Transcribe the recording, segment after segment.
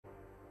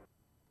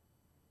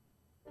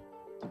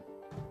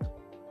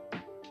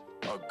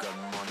got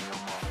money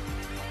on my.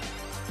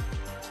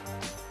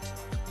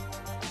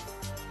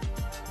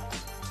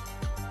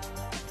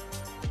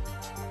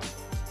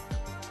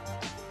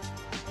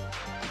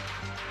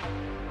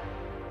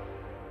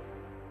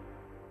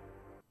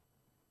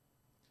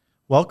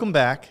 Welcome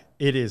back.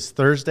 It is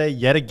Thursday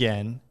yet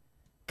again.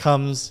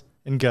 Comes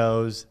and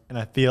goes, and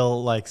I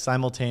feel like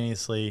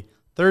simultaneously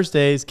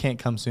Thursdays can't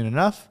come soon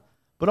enough,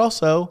 but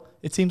also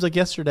it seems like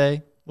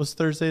yesterday was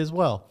Thursday as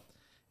well.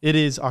 It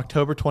is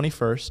October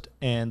 21st,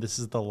 and this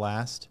is the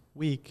last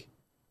week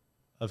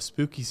of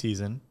spooky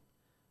season.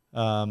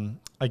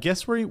 I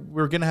guess we're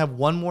going to have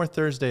one more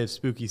Thursday of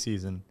spooky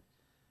season,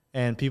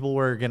 and people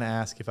were going to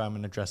ask if I'm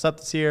going to dress up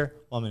this year.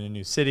 Well, I'm in a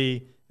new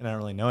city, and I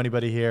don't really know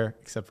anybody here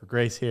except for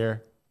Grace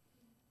here.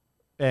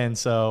 And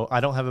so I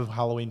don't have a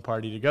Halloween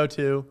party to go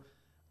to.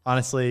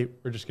 Honestly,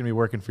 we're just going to be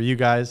working for you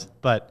guys.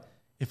 But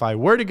if I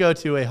were to go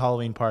to a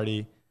Halloween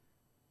party,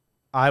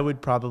 I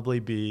would probably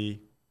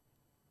be,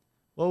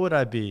 what would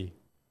I be?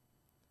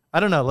 I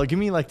don't know. Like, give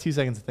me like 2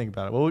 seconds to think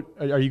about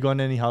it. Are you going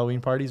to any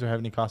Halloween parties or have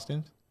any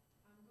costumes?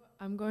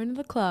 I'm going to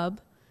the club.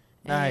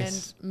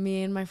 Nice. And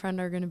me and my friend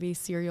are going to be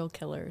serial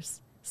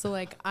killers. So,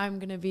 like, I'm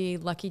going to be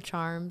Lucky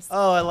Charms.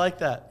 Oh, I like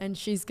that. And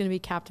she's going to be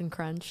Captain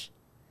Crunch.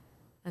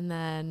 And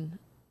then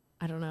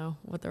I don't know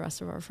what the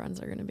rest of our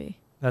friends are going to be.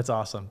 That's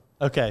awesome.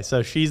 Okay,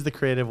 so she's the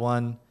creative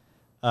one.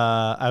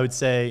 I would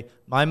say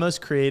my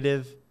most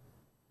creative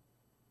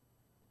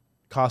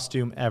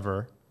costume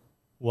ever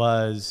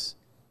was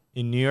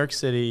in New York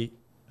City.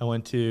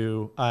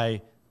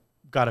 I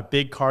got a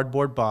big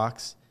cardboard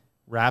box,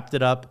 wrapped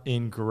it up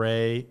in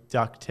gray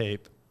duct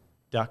tape,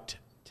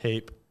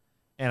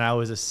 and I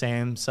was a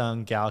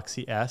Samsung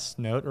Galaxy S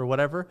Note or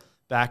whatever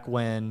back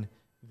when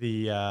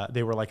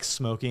they were like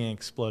smoking and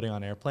exploding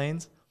on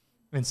airplanes.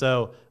 And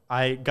so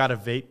I got a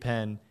vape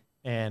pen,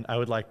 and I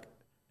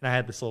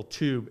had this little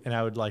tube, and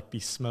I would like be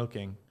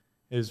smoking.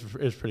 It was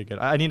pretty good.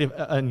 I need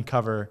to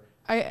uncover.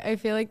 I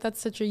feel like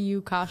that's such a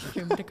you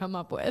costume to come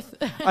up with.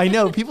 I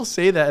know people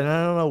say that, and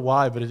I don't know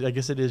why, but I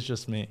guess it is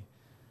just me.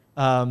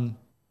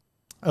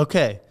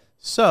 Okay,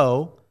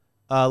 so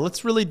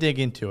let's really dig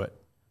into it.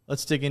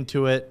 Let's dig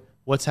into it.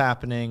 What's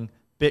happening?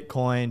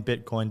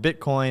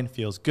 Bitcoin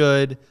feels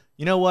good.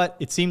 You know what?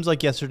 It seems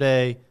like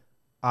yesterday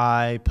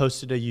I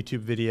posted a YouTube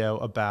video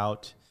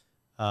about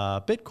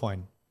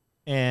Bitcoin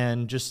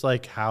and just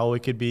like how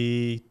it could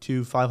be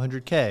to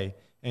 500K.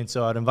 And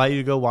so I'd invite you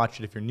to go watch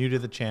it if you're new to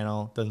the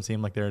channel. Doesn't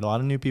seem like there are a lot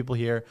of new people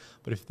here,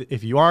 but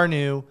if you are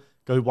new,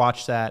 go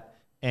watch that.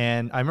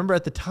 And I remember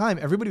at the time,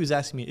 everybody was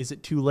asking me, is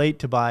it too late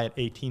to buy at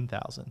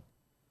 18,000?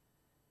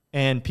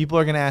 And people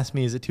are going to ask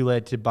me, is it too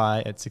late to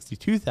buy at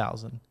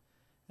 62,000? And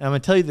I'm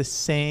going to tell you the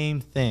same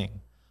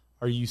thing.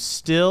 Are you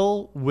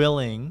still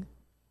willing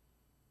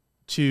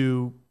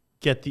to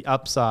get the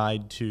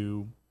upside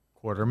to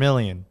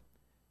 250,000,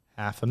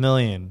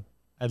 500,000,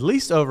 at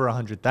least over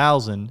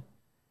 100,000?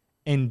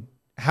 And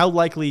how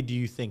likely do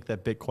you think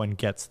that Bitcoin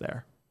gets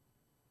there?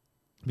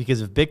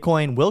 Because if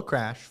Bitcoin will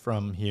crash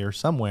from here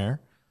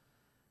somewhere,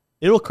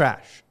 it will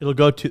crash. It'll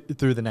go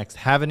through the next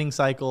halving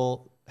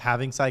cycle.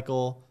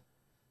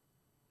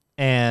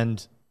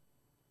 And,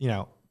 you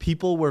know,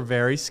 people were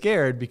very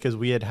scared because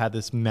we had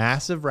this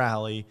massive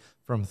rally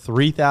from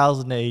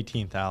 3,000 to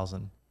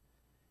 18,000.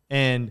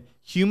 And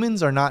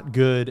humans are not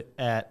good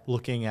at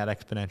looking at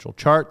exponential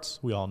charts.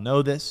 We all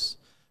know this.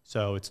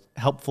 So it's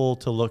helpful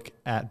to look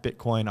at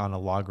Bitcoin on a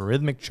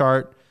logarithmic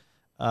chart.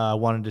 I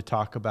wanted to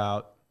talk,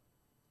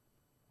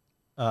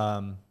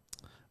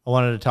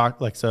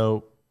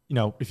 you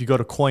know, if you go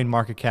to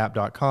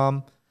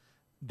coinmarketcap.com,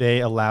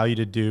 they allow you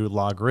to do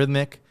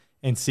logarithmic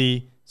and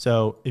see.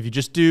 So if you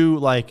just do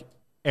like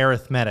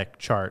arithmetic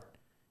chart,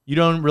 you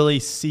don't really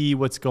see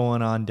what's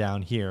going on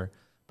down here.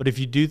 But if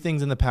you do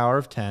things in the power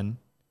of 10,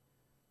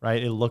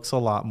 right, it looks a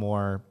lot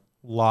more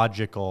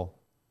logical.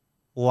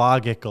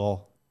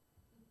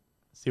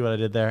 See what I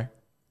did there?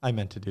 I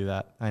meant to do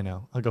that. I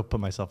know. I'll go put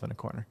myself in a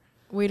corner.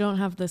 We don't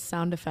have the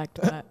sound effect,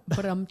 but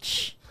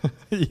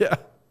Yeah.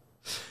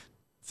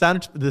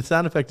 The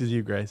sound effect is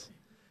you, Grace.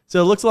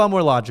 So it looks a lot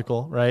more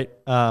logical, right?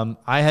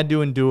 I had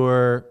to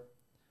endure.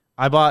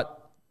 I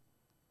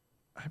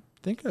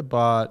think I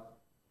bought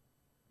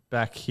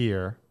back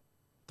here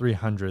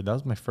 300. That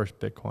was my first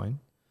Bitcoin.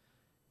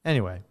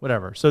 Anyway,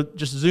 whatever. So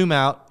just zoom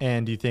out,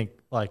 and do you think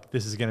like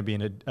this is going to be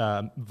a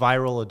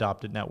viral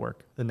adopted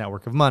network, the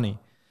network of money?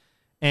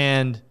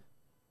 And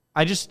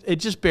it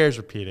just bears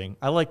repeating.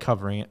 I like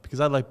covering it because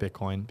I like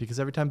Bitcoin, because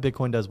every time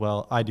Bitcoin does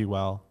well, I do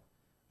well.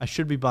 I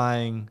should be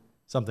buying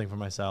something for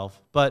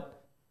myself.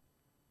 But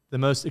the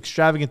most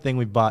extravagant thing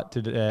we bought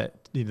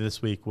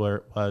this week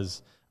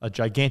was a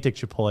gigantic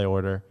Chipotle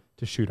order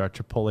to shoot our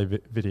Chipotle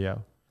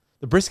video.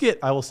 The brisket,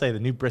 I will say, the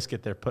new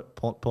brisket they're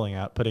putting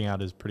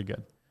out is pretty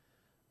good.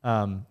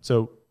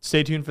 So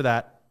stay tuned for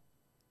that.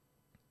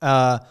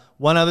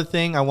 One other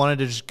thing, I wanted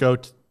to just go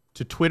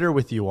to Twitter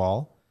with you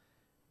all.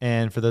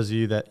 And for those of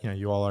you that,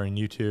 you all are in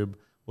YouTube,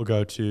 we'll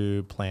go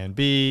to Plan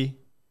B,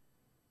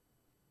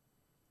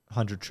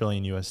 100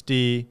 trillion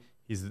USD.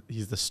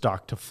 He's the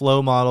stock to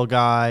flow model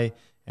guy.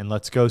 and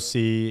let's go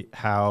see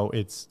how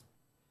it's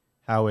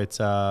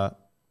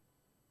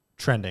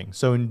trending.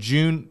 So in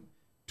June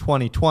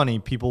 2020,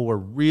 people were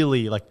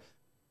really like,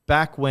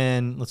 back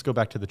when, let's go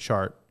back to the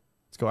chart.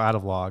 Let's go out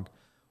of log.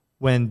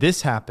 When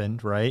this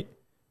happened, right,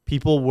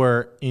 people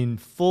were in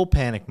full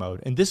panic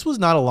mode. And this was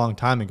not a long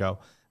time ago.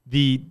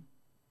 The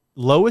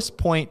lowest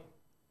point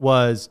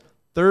was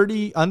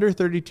under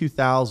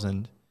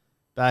 32,000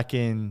 back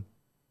in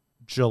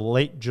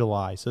late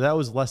July. So that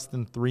was less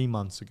than 3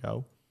 months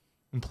ago.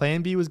 And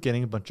Plan B was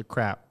getting a bunch of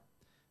crap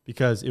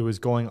because it was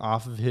going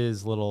off of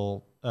his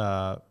little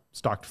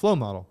stock to flow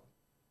model.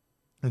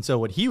 And so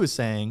what he was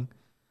saying,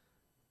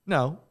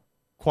 no,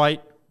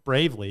 quite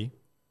bravely,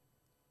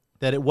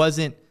 that it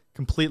wasn't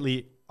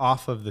completely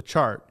off of the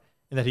chart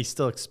and that he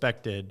still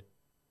expected,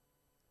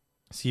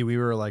 see, we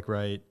were like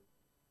right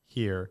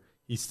here.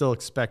 He still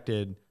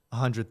expected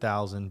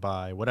 100,000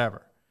 by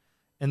whatever.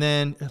 And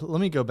then let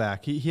me go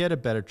back. He had a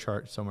better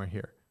chart somewhere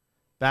here.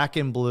 Back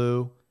in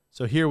blue.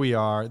 So here we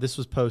are. This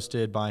was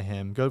posted by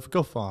him. Go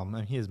follow him. I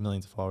mean, he has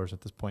millions of followers at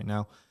this point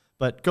now.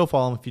 But go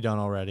follow him if you don't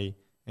already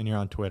and you're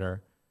on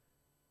Twitter.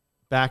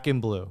 Back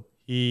in blue.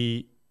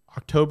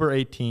 October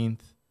 18th.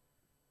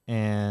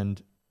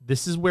 And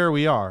this is where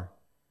we are.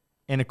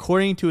 And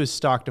according to his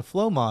stock to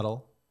flow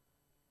model,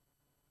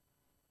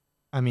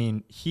 I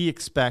mean, he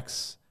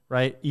expects,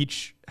 right,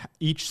 each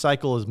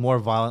cycle is more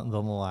violent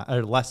than the last,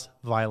 or less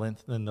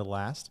violent than the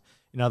last.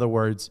 In other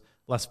words,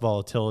 less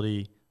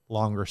volatility,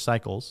 longer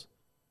cycles,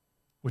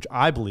 which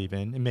I believe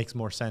in. It makes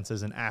more sense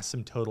as an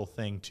asymptotal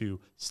thing to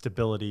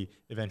stability.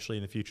 Eventually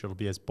in the future, it'll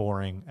be as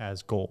boring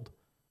as gold,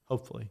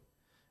 hopefully.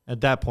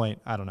 At that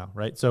point, I don't know,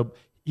 right? So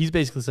he's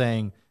basically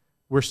saying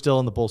we're still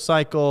in the bull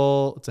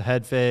cycle. It's a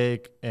head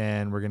fake,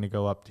 and we're going to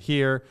go up to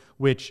here,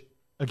 which,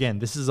 again,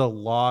 this is a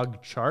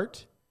log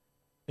chart.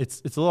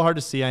 It's a little hard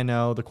to see, I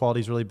know. The quality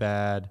is really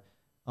bad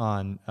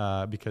on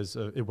because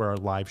we're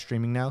live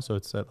streaming now, so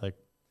it's at like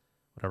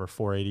whatever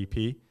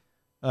 480p.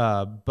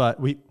 But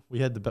we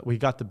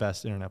got the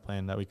best internet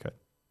plan that we could.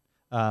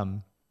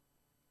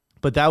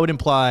 But that would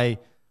imply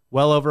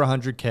well over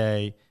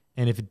 100K,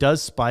 and if it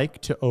does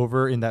spike to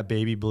over in that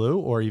baby blue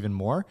or even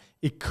more,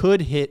 it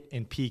could hit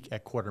and peak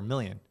at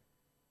 250,000.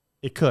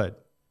 It could.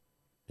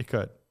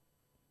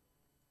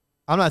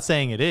 I'm not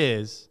saying it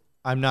is.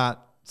 I'm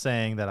not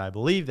saying that I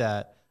believe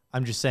that.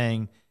 I'm just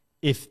saying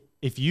if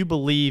you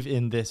believe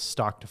in this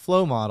stock to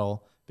flow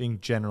model being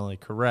generally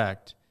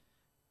correct,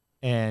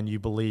 and you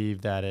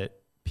believe that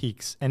it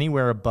peaks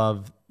anywhere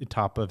above the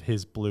top of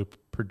his blue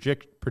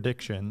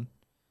prediction,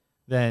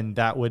 then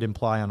that would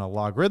imply on a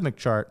logarithmic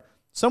chart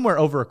somewhere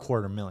over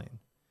 250,000.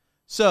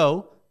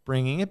 So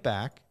bringing it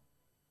back.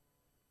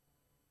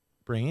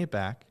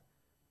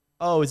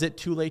 Oh, is it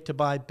too late to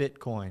buy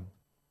Bitcoin?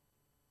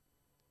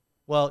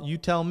 Well, you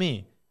tell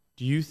me.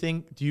 Do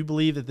you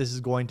believe that this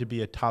is going to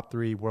be a top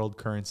 3 world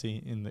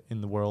currency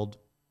in the world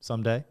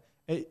someday?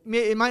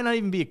 It might not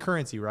even be a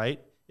currency,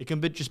 right? It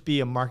can just be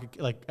a market,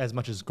 like as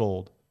much as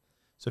gold.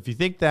 So if you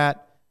think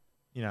that,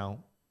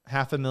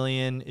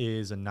 500,000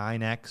 is a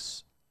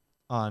 9x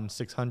on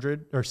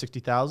 600 or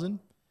 60,000,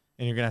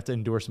 and you're gonna have to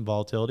endure some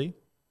volatility,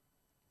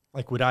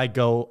 like would I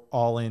go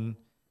all in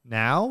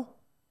now?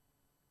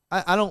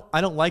 I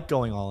don't like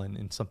going all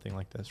in something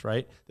like this,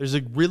 right? There's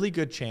a really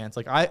good chance.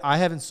 Like I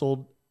haven't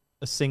sold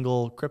a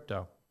single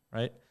crypto,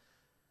 right?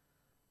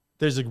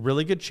 There's a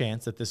really good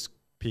chance that this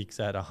peaks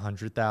at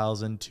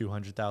 100,000,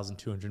 200,000,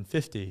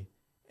 250.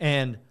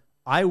 And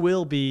I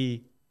will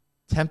be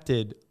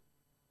tempted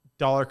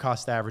dollar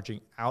cost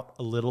averaging out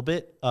a little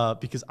bit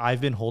because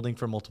I've been holding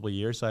for multiple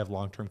years. So I have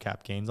long-term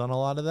cap gains on a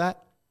lot of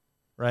that,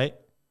 right?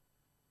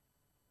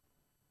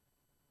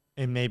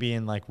 And maybe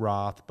in like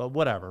Roth, but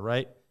whatever,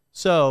 right?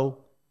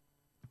 So,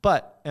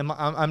 but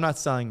I'm not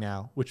selling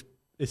now, which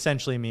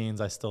essentially means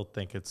I still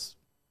think it's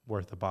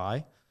worth a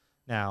buy.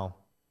 Now,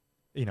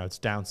 it's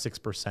down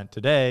 6%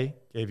 today,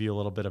 gave you a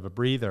little bit of a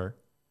breather.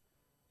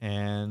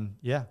 And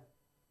yeah,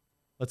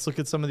 let's look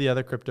at some of the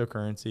other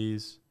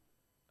cryptocurrencies.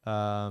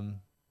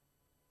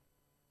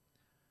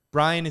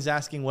 Brian is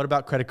asking, what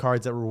about credit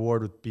cards that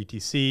reward with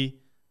BTC?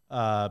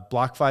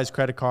 BlockFi's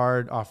credit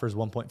card offers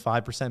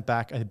 1.5%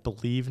 back, I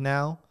believe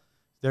now.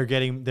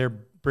 They're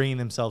bringing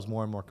themselves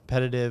more and more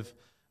competitive.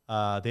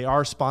 They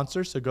are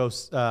sponsors, so go.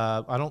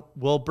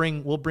 We'll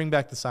bring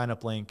back the sign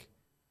up link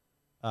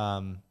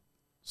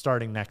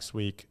starting next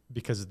week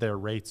because their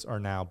rates are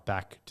now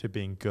back to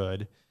being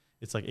good.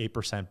 It's like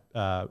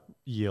 8%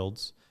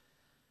 yields.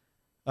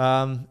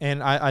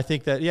 And I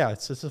think that, yeah,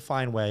 it's just a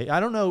fine way. I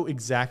don't know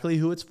exactly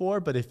who it's for,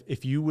 but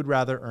if you would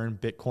rather earn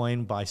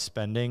Bitcoin by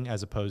spending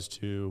as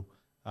opposed to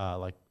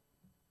like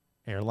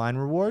airline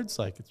rewards,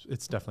 like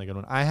it's definitely a good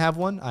one. I have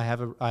one. I have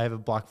a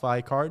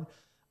BlockFi card.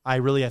 I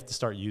really have to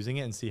start using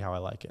it and see how I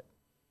like it.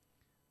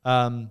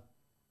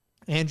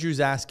 Andrew's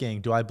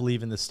asking, do I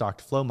believe in the stock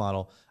to flow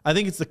model? I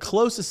think it's the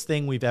closest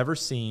thing we've ever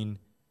seen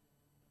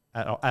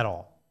at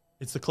all.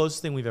 It's the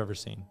closest thing we've ever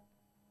seen.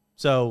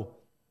 So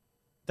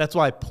that's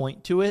why I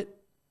point to it.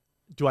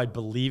 Do I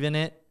believe in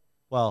it?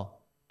 Well,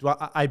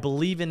 I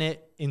believe in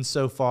it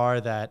insofar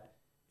that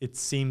it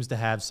seems to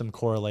have some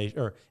correlation,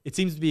 or it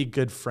seems to be a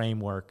good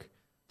framework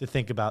to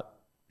think about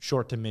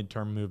short to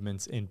midterm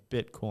movements in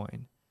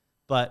Bitcoin.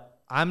 But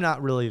I'm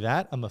not really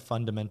that. I'm a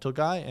fundamental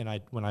guy.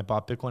 And when I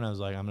bought Bitcoin, I was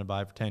like, I'm going to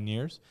buy it for 10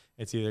 years.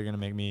 It's either going to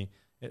make me,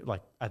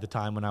 like at the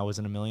time when I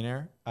wasn't a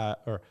millionaire,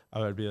 or I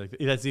would be like,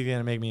 that's either going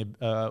to make me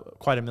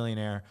quite a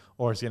millionaire,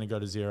 or it's going to go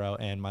to zero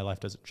and my life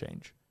doesn't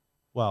change.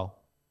 Well,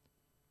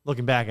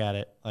 looking back at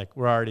it, like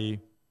we're already,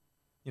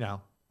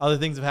 other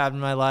things have happened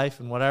in my life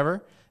and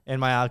whatever, and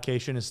my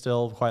allocation is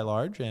still quite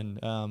large. And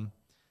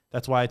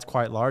that's why it's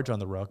quite large on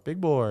the Rook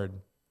Big Board,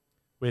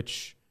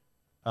 which,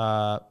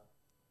 let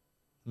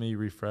me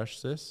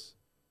refresh this.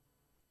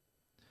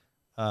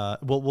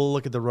 We'll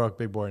look at the Rook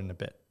Big Board in a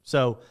bit.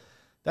 So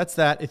that's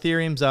that.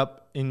 Ethereum's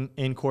up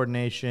in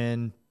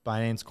coordination.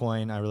 Binance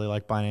Coin, I really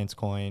like Binance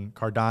Coin.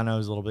 Cardano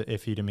is a little bit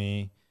iffy to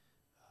me.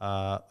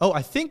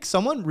 I think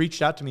someone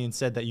reached out to me and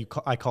said that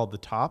I called the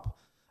top.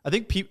 I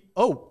think people.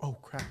 Oh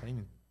crap! I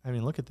didn't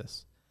even look at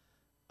this.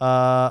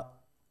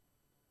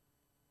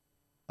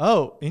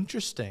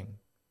 Interesting.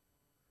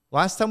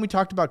 Last time we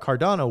talked about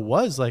Cardano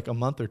was like a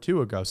month or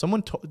two ago.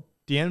 Someone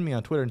DM'd me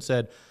on Twitter and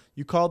said,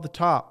 you called the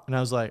top. And I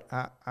was like,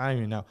 I don't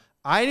even know.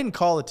 I didn't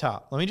call the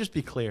top. Let me just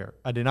be clear.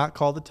 I did not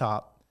call the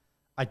top.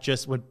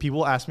 When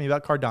people asked me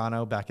about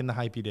Cardano back in the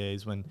hypey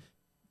days when it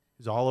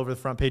was all over the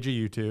front page of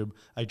YouTube,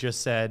 I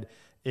just said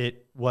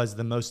it was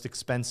the most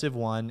expensive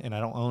one, and I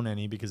don't own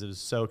any because it was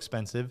so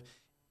expensive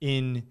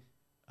in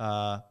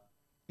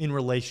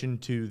relation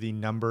to the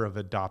number of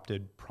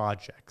adopted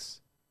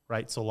projects,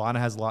 right? Solana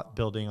has a lot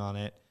building on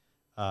it.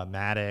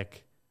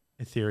 Matic,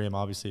 Ethereum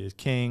obviously is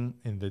king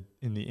in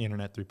the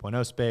Internet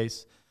 3.0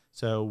 space.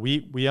 So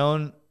we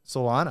own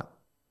Solana,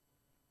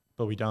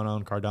 but we don't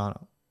own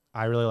Cardano.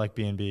 I really like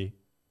BNB,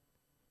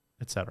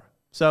 etc.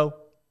 So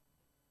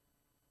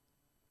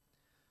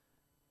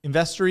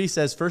Investory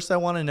says, first I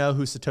want to know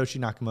who Satoshi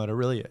Nakamoto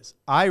really is.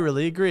 I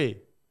really agree.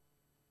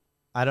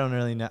 I don't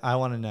really know. I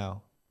want to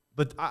know.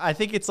 But I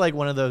think it's like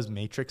one of those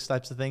Matrix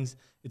types of things.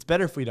 It's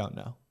better if we don't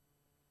know.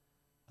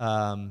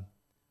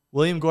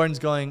 William Gordon's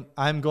going,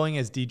 I'm going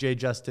as DJ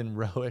Justin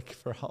Roick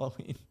for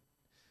Halloween.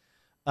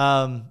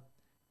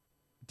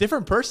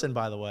 Different person,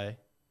 by the way.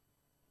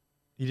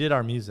 He did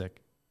our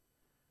music.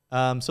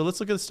 So let's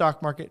look at the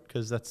stock market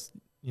because that's,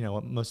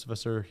 what most of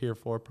us are here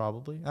for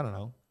probably. I don't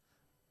know.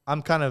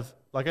 I'm kind of,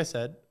 like I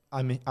said,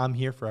 I'm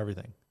here for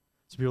everything.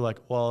 So people are like,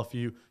 well, if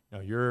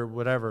you're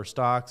whatever,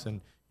 stocks and,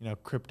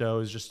 crypto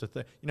is just a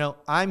thing.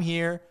 I'm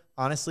here,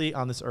 honestly,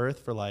 on this earth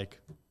for like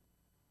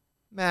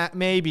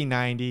maybe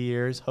 90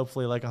 years,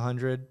 hopefully like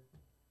 100.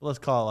 Let's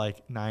call it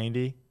like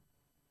 90.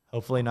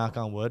 Hopefully, knock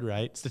on wood,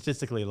 right?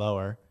 Statistically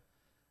lower.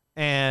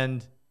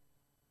 And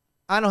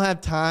I don't have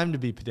time to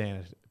be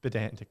pedantic.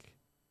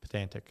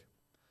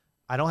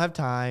 I don't have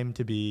time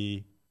to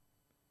be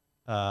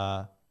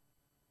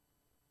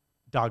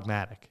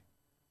dogmatic,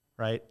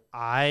 right?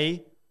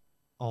 I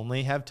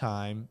only have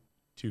time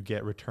to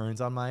get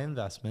returns on my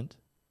investment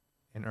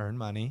and earn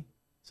money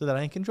so that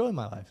I can enjoy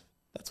my life.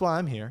 That's why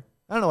I'm here.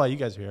 I don't know why you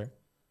guys are here.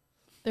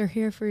 They're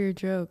here for your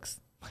jokes.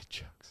 My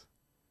jokes.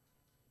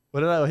 What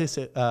did I always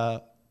say?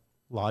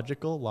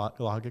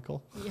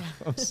 Logical? Yeah.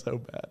 I'm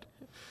so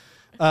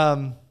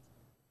bad.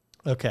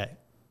 Okay.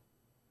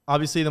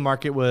 Obviously, the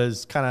market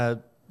was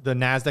the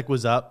NASDAQ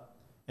was up,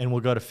 and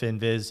we'll go to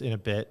FinViz in a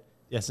bit.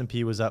 The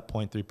S&P was up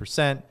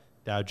 0.3%.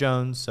 Dow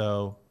Jones,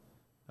 so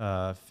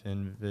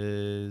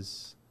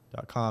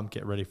finviz.com,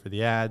 get ready for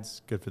the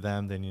ads. Good for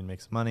them. They need to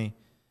make some money,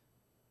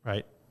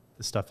 right?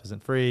 This stuff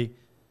isn't free.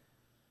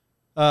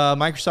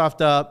 Microsoft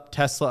up,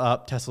 Tesla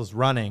up. Tesla's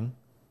running.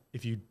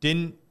 If you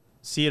didn't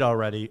see it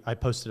already, I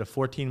posted a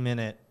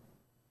 14-minute,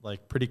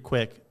 like pretty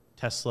quick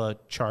Tesla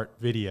chart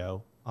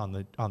video on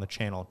the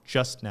channel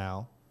just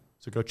now.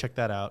 So go check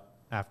that out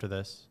after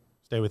this.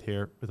 Stay with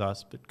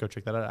us, but go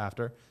check that out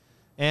after.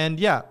 And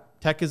yeah,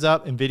 tech is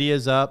up, Nvidia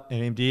is up,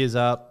 AMD is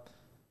up.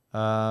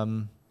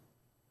 AMD's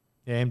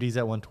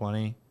at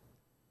 120.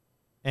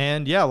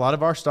 And yeah, a lot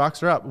of our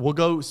stocks are up. We'll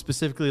go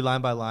specifically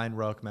line by line,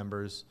 Roic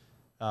members,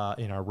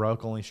 in our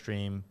Roic only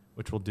stream,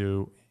 which we'll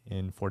do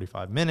in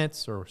 45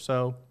 minutes or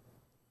so.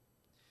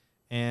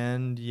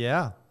 And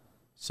yeah,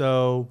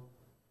 so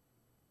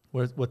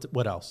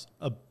what else?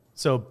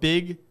 So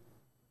big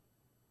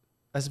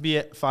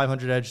S&P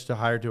 500 edge to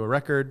higher to a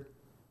record.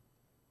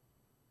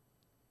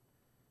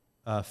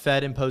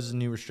 Fed imposes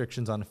new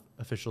restrictions on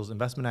officials'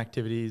 investment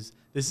activities.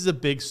 This is a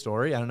big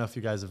story. I don't know if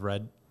you guys have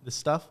read this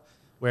stuff,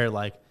 where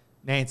like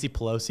Nancy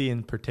Pelosi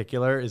in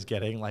particular is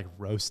getting like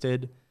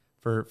roasted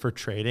for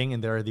trading,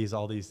 and there are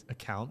all these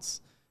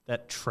accounts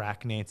that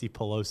track Nancy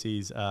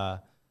Pelosi's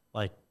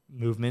like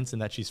movements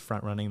and that she's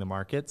front running the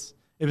markets.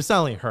 It was not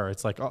only her;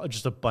 it's like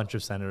just a bunch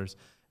of senators,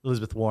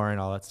 Elizabeth Warren,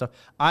 all that stuff.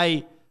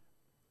 I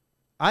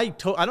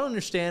don't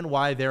understand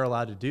why they're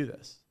allowed to do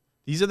this.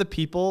 These are the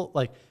people,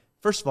 like,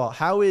 first of all,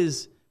 how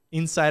is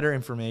insider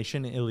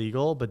information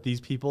illegal, but these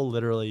people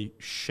literally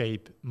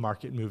shape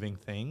market moving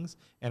things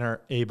and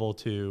are able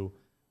to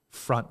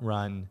front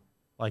run,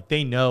 like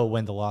they know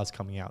when the law is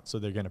coming out, so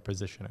they're going to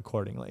position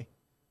accordingly,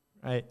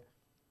 right?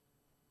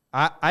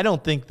 I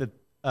don't think that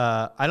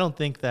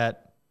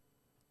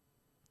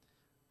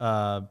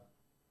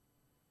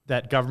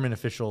that government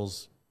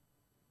officials,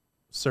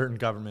 certain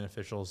government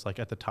officials like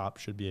at the top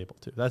should be able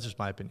to. That's just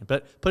my opinion.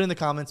 But put in the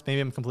comments,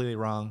 maybe I'm completely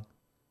wrong.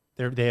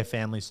 They have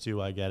families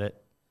too, I get it.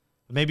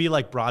 But maybe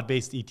like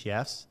broad-based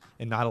ETFs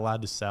and not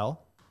allowed to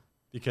sell,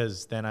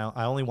 because then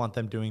I only want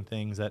them doing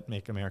things that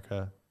make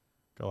America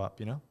go up,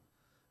 you know?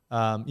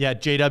 Yeah,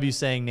 JW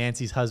saying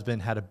Nancy's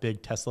husband had a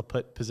big Tesla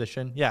put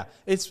position. Yeah,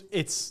 I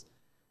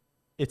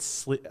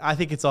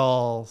think it's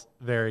all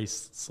very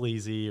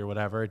sleazy or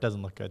whatever. It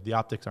doesn't look good. The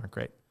optics aren't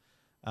great.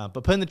 But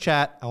put in the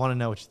chat. I want to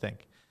know what you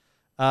think.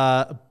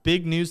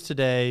 Big news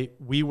today.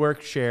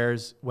 WeWork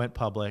shares went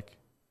public.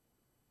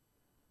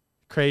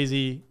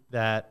 Crazy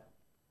that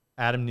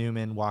Adam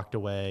Neumann walked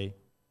away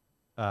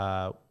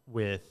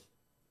with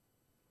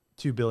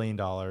 $2 billion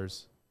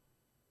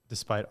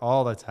despite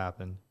all that's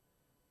happened.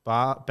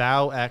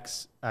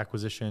 BowX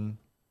acquisition.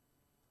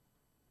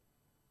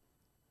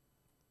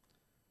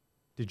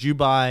 Did you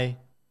buy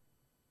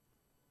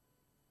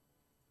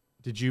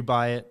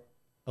it?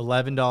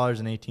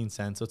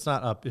 $11.18. So it's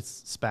not up.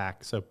 It's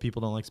SPAC. So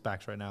people don't like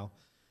SPACs right now.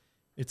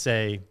 It's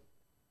a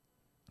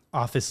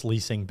office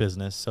leasing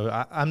business. So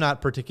I'm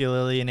not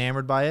particularly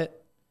enamored by it.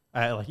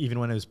 Like even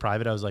when it was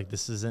private, I was like,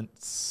 this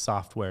isn't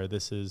software.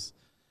 This is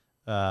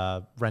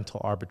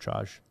rental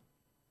arbitrage.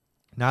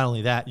 Not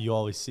only that, you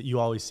always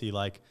see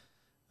like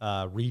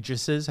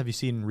Regis's. Have you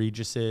seen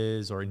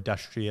Regis's or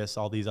Industrious?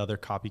 All these other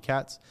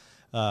copycats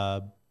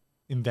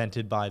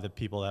invented by the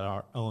people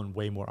that own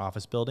way more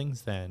office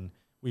buildings than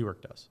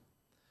WeWork does.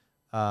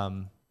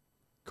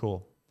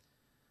 Cool.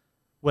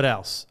 What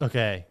else?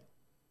 Okay.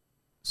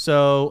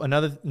 So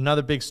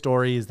another big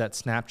story is that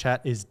Snapchat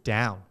is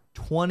down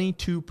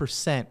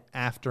 22%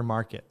 after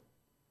market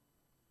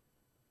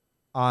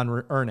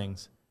on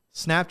earnings.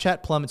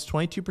 Snapchat plummets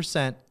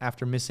 22%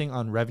 after missing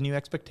on revenue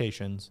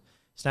expectations.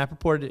 Snap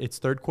reported its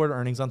third quarter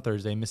earnings on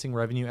Thursday, missing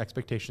revenue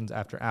expectations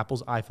after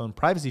Apple's iPhone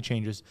privacy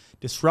changes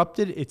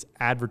disrupted its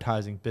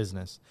advertising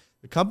business.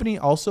 The company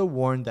also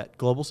warned that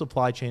global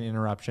supply chain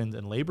interruptions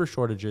and labor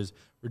shortages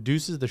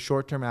reduces the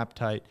short-term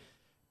appetite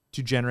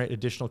to generate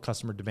additional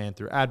customer demand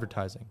through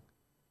advertising.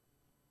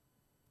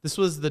 This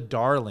was the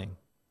darling,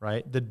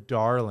 right? The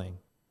darling.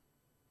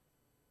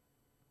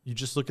 You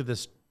just look at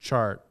this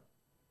chart.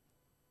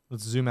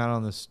 Let's zoom out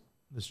on this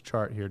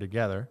chart here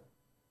together.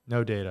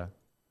 No data.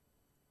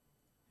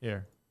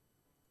 Here.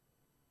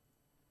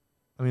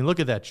 I mean, look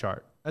at that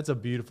chart. That's a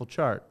beautiful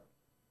chart.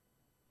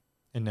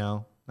 And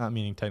no, not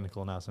meaning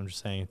technical analysis. I'm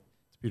just saying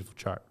it's a beautiful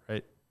chart,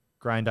 right?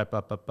 Grind up.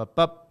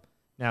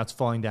 Now it's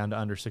falling down to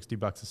under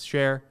 $60 a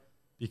share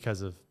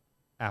because of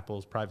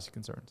Apple's privacy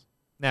concerns.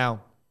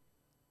 Now,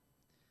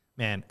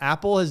 man,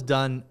 Apple has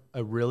done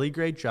a really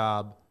great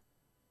job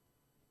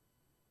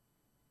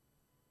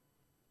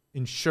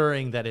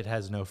ensuring that it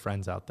has no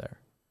friends out there.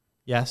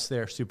 Yes,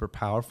 they're super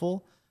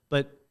powerful,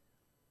 but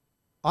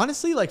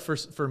honestly, like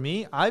for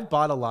me, I've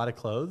bought a lot of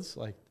clothes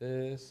like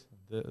this.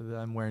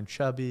 I'm wearing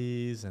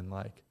Chubbies and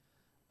like,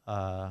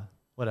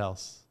 what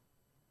else?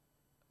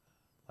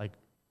 Like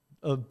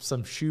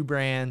some shoe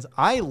brands.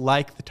 I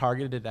like the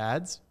targeted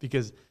ads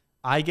because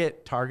I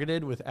get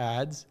targeted with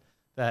ads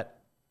that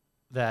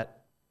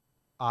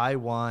I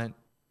want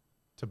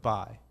to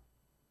buy.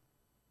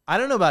 I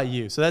don't know about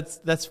you. So that's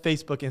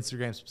Facebook,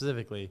 Instagram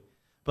specifically,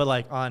 but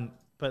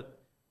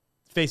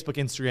Facebook,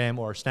 Instagram,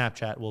 or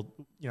Snapchat will,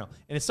 and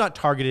it's not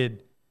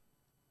targeted.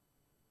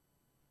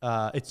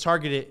 It's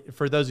targeted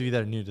for those of you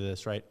that are new to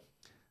this, right?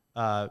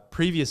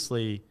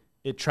 Previously,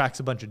 it tracks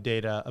a bunch of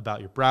data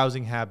about your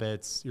browsing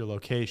habits, your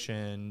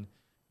location,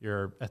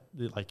 your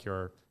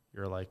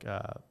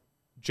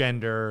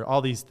gender,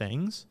 all these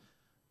things,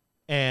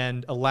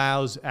 and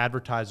allows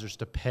advertisers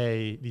to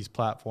pay these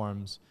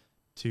platforms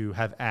to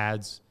have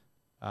ads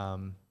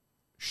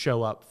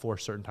show up for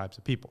certain types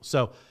of people.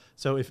 So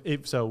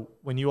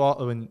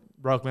when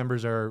Rock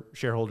members are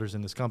shareholders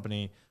in this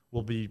company,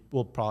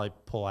 we'll probably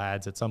pull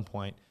ads at some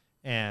point,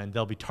 and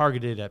they'll be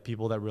targeted at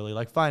people that really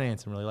like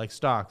finance and really like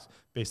stocks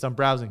based on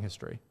browsing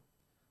history.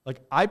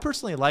 Like, I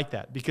personally like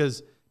that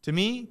because to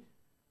me,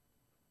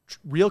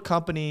 real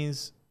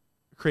companies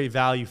create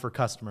value for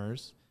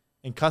customers,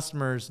 and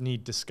customers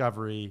need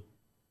discovery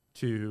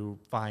to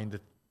find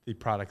the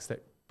products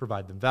that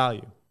provide them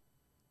value.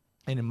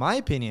 And in my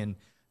opinion,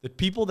 the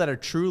people that are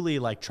truly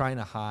like trying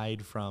to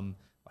hide from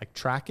like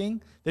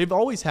tracking, they've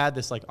always had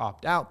this like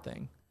opt-out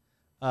thing.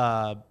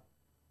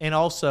 And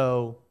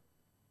also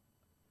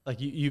like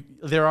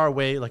there are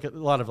like a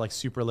lot of like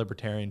super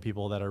libertarian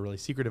people that are really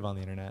secretive on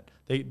the internet.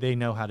 They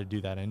know how to do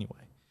that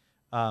anyway.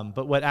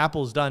 But what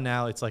Apple's done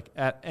now, it's like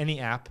at any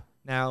app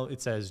now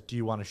it says, do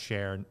you want to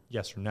share,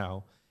 yes or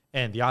no?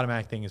 And the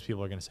automatic thing is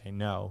people are going to say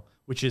no,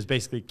 which is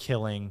basically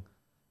killing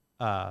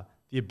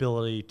the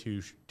ability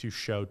to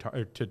show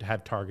to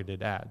have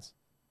targeted ads.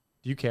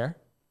 Do you care?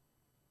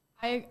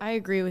 I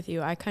agree with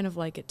you. I kind of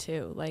like it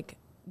too. Like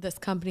this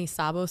company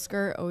Sabo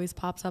Skirt always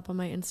pops up on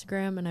my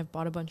Instagram, and I've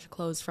bought a bunch of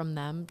clothes from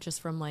them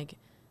just from like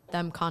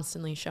them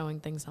constantly showing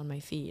things on my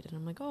feed. And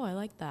I'm like, oh, I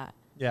like that.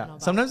 Yeah.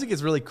 Sometimes it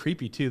gets really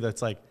creepy too.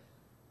 That's like,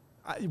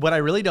 what I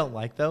really don't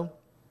like though,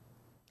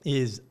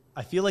 is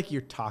I feel like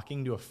you're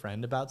talking to a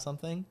friend about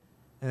something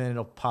and then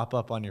it'll pop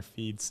up on your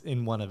feeds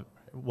in one of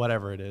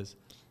whatever it is.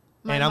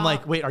 And I'm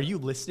like, wait, are you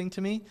listening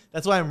to me?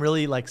 That's why I'm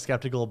really like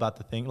skeptical about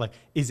the thing. Like,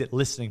 is it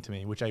listening to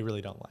me? Which I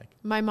really don't like.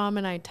 My mom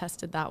and I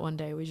tested that one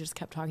day. We just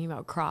kept talking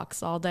about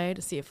Crocs all day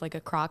to see if like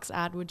a Crocs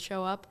ad would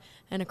show up.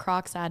 And a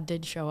Crocs ad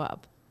did show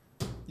up.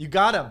 You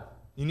got them.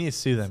 You need to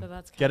sue them. So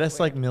that's Get us weird.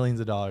 like millions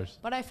of dollars.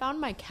 But I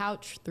found my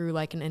couch through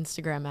like an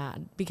Instagram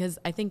ad because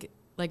I think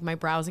like my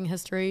browsing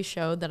history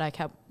showed that I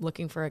kept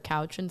looking for a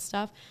couch and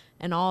stuff.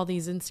 And all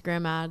these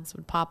Instagram ads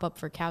would pop up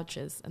for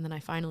couches. And then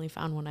I finally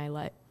found one I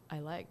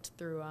liked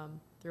through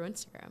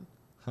Instagram.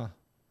 Huh.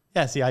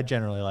 Yeah, see, I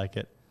generally like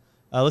it.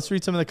 Let's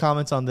read some of the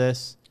comments on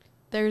this.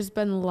 There's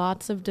been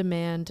lots of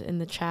demand in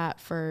the chat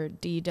for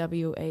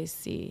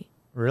DWAC.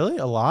 Really?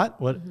 A lot?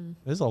 What? Mm-hmm.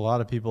 There's a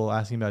lot of people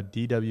asking about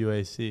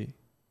DWAC.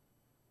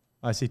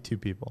 I see 2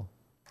 people.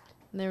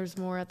 And there's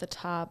more at the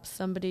top.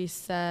 Somebody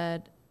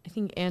said, I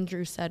think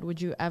Andrew said,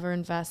 would you ever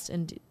invest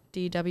in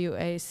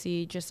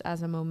DWAC just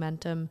as a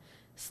momentum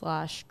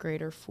 /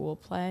 greater fool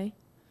play?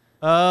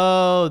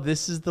 Oh,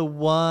 this is the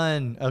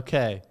one.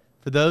 Okay.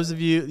 For those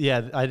of you,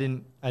 yeah, I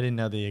didn't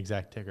know the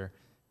exact ticker.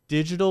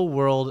 Digital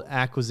World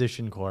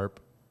Acquisition Corp.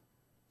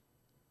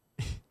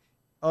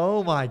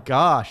 Oh my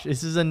gosh,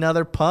 this is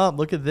another pump.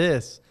 Look at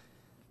this.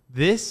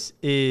 This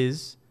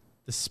is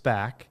the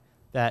SPAC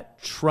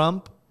that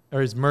Trump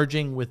is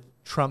merging with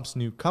Trump's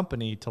new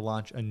company to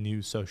launch a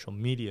new social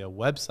media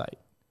website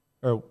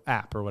or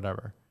app or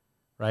whatever,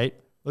 right?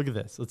 Look at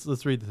this.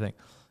 Let's read the thing.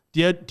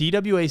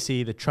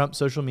 DWAC, the Trump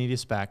social media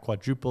SPAC,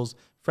 quadruples.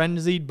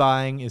 Frenzied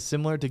buying is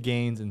similar to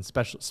gains in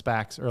special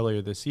SPACs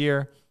earlier this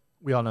year.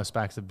 We all know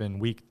SPACs have been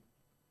weak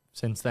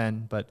since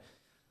then, but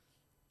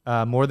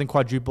more than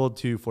quadrupled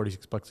to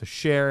 $46 a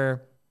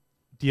share.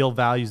 Deal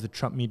values the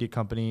Trump media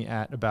company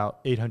at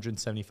about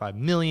 $875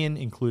 million,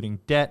 including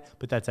debt,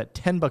 but that's at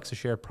 $10 a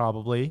share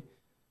probably.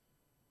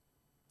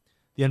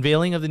 The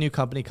unveiling of the new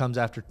company comes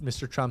after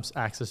Mr. Trump's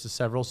access to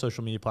several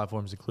social media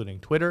platforms, including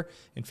Twitter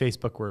and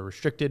Facebook, were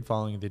restricted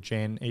following the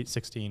Jan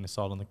 8/16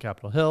 assault on the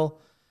Capitol Hill.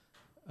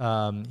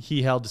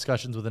 He held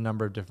discussions with a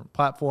number of different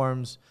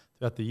platforms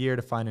throughout the year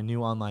to find a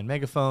new online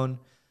megaphone.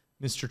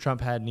 Mr.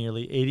 Trump had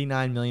nearly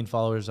 89 million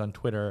followers on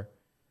Twitter.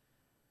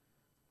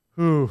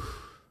 Whew.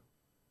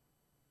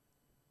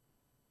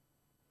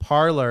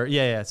 Parler,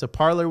 yeah. So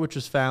Parler, which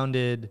was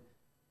founded,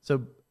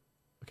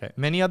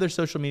 many other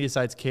social media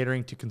sites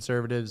catering to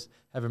conservatives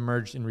have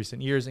emerged in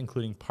recent years,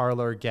 including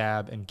Parler,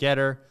 Gab, and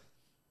Getter.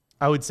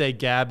 I would say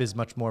Gab is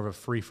much more of a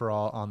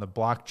free-for-all on the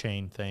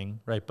blockchain thing,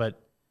 right?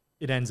 But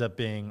it ends up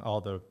being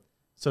all the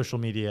social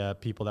media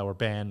people that were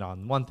banned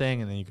on one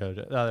thing, and then you go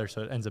to the other,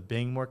 so it ends up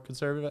being more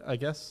conservative, I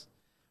guess.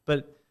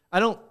 But I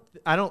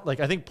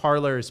think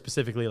Parler is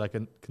specifically like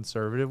a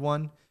conservative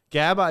one.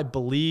 Gab, I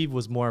believe,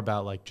 was more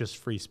about like just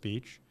free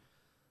speech.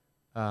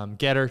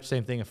 Getter,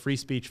 same thing, a free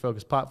speech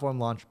focused platform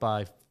launched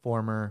by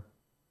former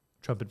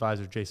Trump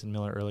advisor Jason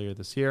Miller earlier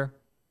this year.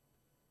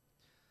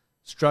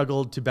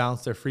 Struggled to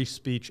balance their free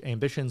speech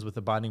ambitions with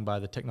abiding by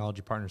the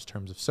technology partners'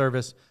 terms of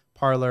service.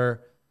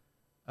 Parler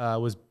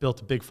was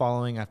built a big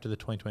following after the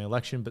 2020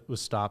 election, but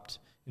was stopped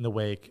in the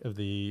wake of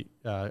the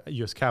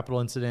U.S. Capitol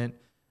incident.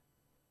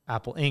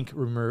 Apple Inc.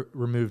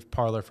 removed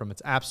Parler from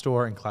its app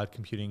store, and cloud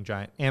computing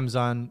giant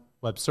Amazon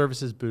Web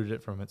Services booted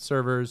it from its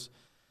servers.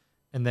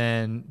 And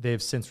then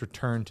they've since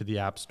returned to the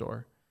App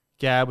Store.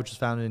 Gab, which was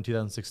founded in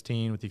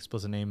 2016 with the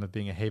explicit name of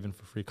being a haven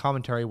for free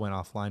commentary, went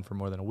offline for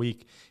more than a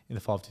week in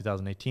the fall of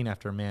 2018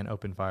 after a man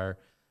opened fire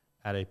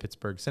at a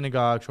Pittsburgh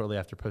synagogue shortly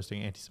after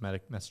posting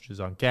anti-Semitic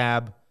messages on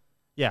Gab.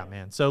 Yeah,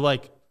 man. So,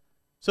 like,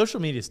 social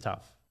media is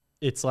tough.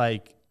 It's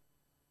like,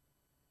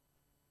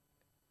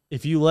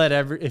 if you let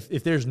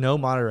if there's no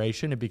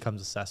moderation, it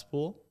becomes a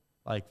cesspool.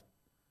 Like,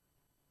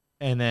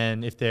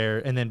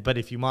 but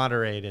if you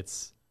moderate,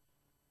 it's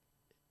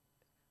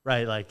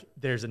right. Like,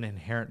 there's an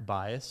inherent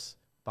bias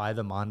by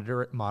the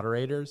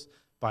moderators,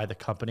 by the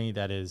company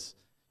that is,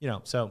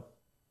 so.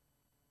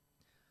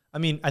 I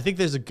mean, I think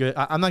there's I'm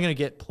not going to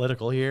get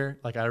political here.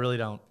 Like, I really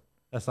don't,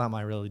 that's not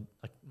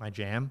my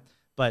jam.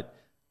 But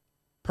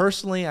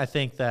personally, I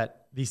think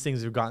that these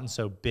things have gotten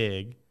so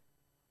big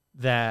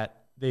that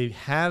they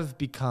have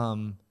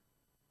become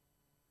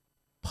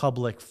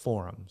public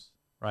forums,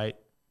 right?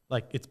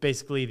 Like, it's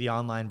basically the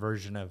online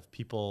version of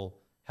people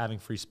having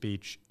free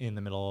speech in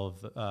the middle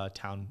of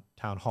town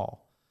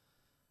hall,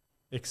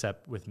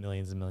 except with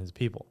millions and millions of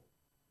people.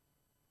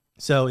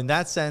 So in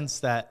that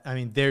sense,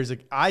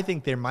 I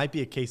think there might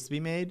be a case to be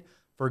made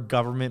for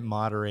government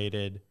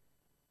moderated,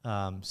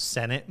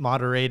 Senate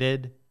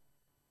moderated,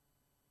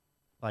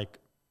 like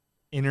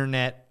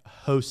internet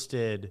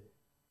hosted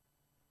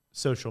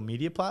social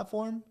media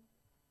platform.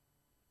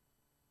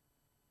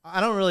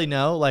 I don't really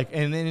know. Like,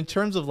 and then in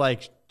terms of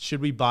like,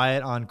 should we buy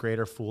it on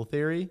greater fool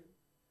theory?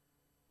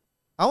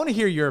 I want to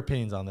hear your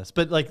opinions on this,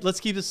 but like, let's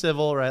keep it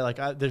civil, right? Like,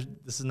 this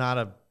is not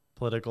a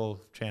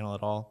political channel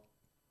at all.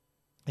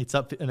 It's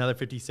up another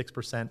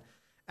 56%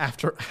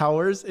 after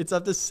hours, it's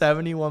up to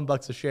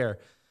 $71 a share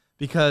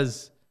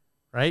because,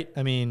 right?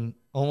 I mean,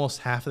 almost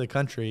half of the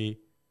country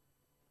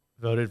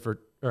voted for,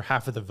 or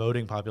half of the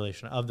voting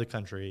population of the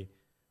country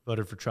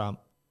voted for Trump.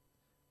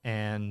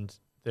 And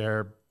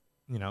they're,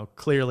 you know,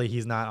 clearly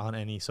he's not on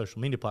any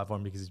social media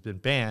platform because he's been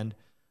banned,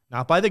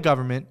 not by the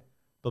government,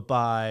 but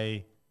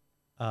by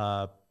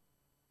a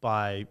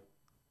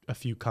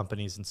few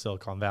companies in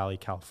Silicon Valley,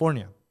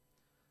 California.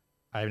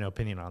 I have no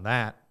opinion on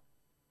that.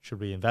 Should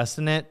we invest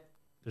in it?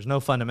 There's no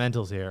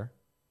fundamentals here.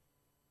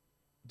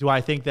 Do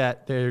I think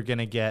that they're going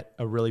to get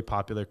a really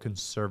popular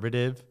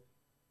conservative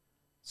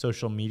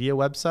social media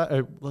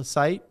website or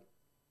site?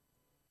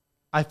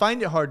 I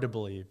find it hard to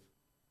believe.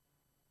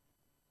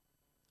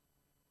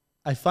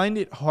 I find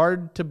it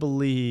hard to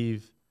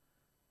believe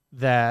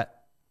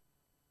that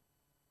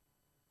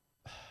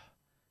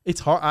it's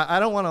hard. I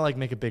don't want to like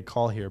make a big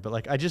call here, but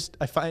like I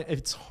find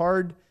it's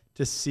hard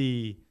to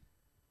see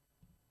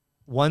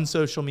one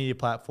social media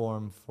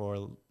platform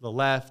for the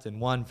left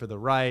and one for the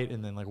right,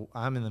 and then like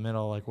I'm in the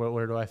middle. Like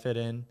where do I fit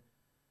in?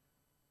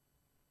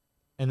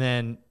 And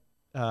then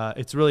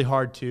it's really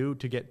hard to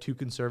get too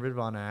conservative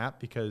on an app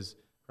because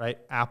right,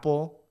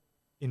 Apple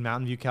in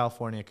Mountain View,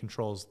 California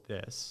controls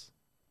this.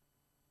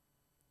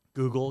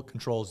 Google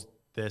controls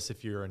this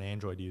if you're an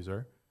Android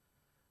user.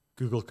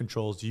 Google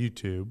controls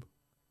YouTube.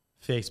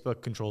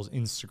 Facebook controls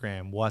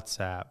Instagram,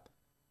 WhatsApp,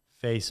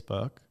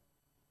 Facebook.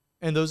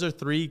 And those are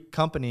three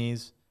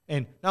companies.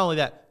 And not only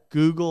that,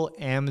 Google,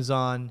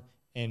 Amazon,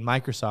 and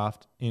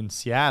Microsoft in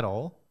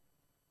Seattle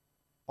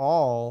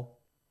all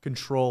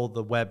control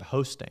the web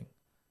hosting.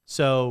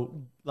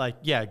 So, like,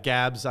 yeah,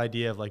 Gab's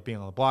idea of like being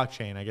on the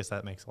blockchain, I guess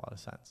that makes a lot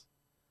of sense.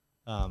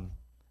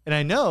 And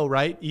I know,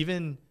 right,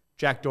 even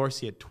Jack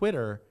Dorsey at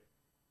Twitter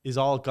is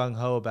all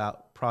gung-ho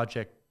about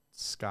Project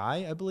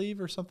Sky, I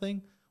believe, or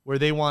something, where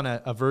they want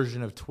a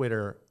version of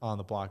Twitter on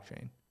the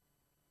blockchain.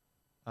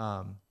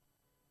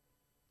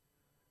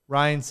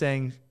 Ryan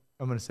saying,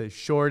 I'm going to say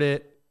short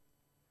it.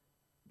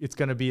 It's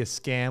going to be a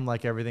scam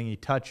like everything he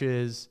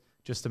touches.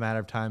 Just a matter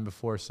of time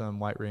before some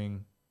white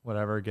ring,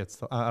 whatever,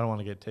 gets... I don't want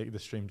to get the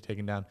stream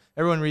taken down.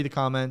 Everyone read the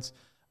comments.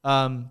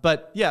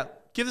 But yeah,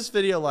 give this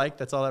video a like.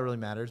 That's all that really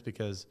matters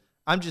because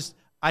I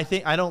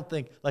don't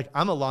think, like,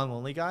 I'm a long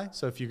only guy.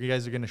 So if you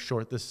guys are going to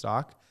short this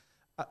stock,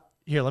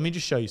 here, let me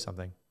just show you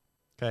something.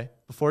 Okay.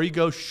 Before you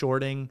go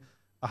shorting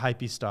a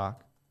hypey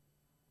stock,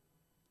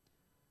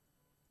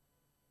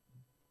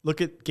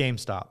 look at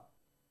GameStop.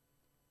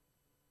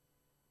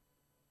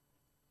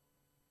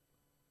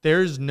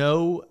 There's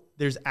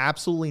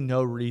absolutely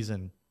no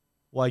reason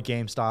why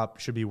GameStop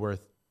should be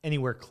worth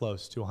anywhere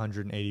close to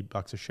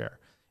 $180 a share.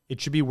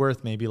 It should be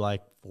worth maybe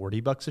like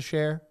 $40 a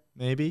share,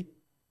 maybe.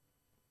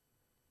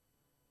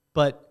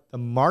 But the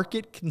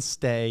market can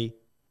stay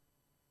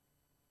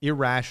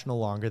irrational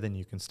longer than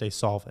you can stay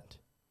solvent.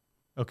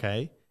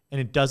 Okay? And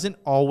it doesn't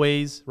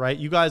always, right?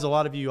 You guys, a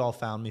lot of you all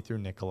found me through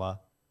Nikola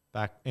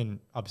back, and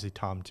obviously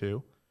Tom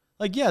too.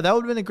 Like, yeah, that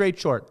would have been a great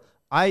short.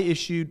 I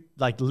issued,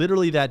 like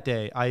literally that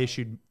day, I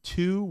issued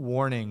 2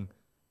 warning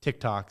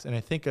TikToks and I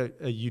think a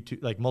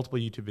YouTube, like multiple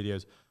YouTube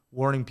videos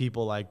warning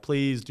people like,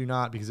 please do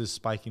not, because it's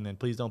spiking then.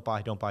 Please don't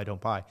buy, don't buy, don't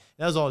buy. And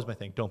that was always my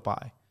thing, don't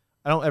buy.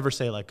 I don't ever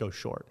say like go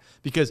short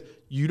because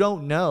you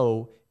don't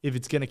know if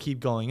it's going to keep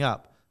going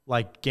up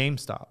like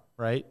GameStop,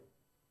 right?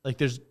 Like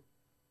there's,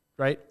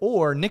 right?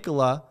 Or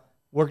Nikola,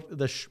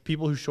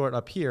 people who short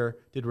up here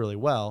did really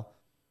well,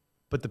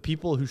 but the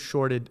people who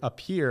shorted up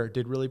here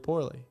did really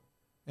poorly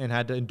and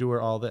had to endure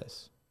all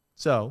this.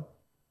 So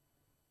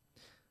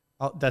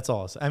that's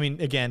all. I mean,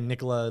 again,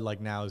 Nikola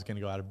like now is going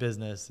to go out of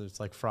business.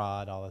 It's like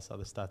fraud, all this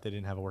other stuff. They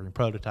didn't have a working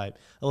prototype.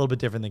 A little bit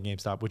different than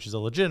GameStop, which is a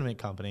legitimate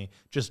company,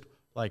 just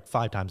like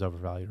 5 times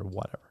overvalued or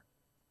whatever.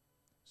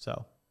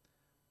 So,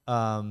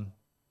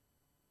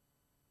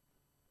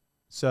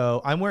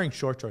 so I'm wearing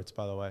shorts,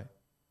 by the way.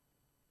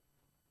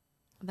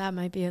 That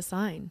might be a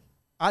sign.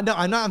 No,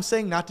 I'm not. I'm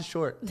saying not to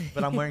short,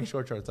 but I'm wearing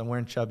shorts. I'm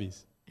wearing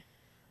chubbies.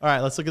 All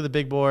right, let's look at the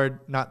big board.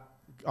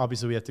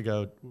 Obviously we have to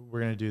go. We're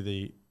going to do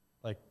the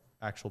like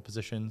actual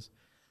positions.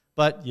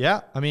 But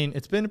yeah, I mean,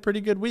 it's been a pretty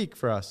good week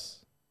for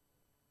us.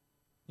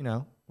 You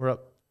know, we're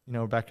up,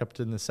 we're back up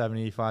to the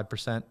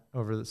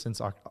 75%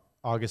 since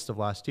August of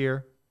last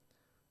year.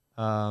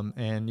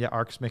 And yeah,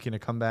 ARK's making a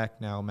comeback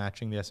now,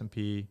 matching the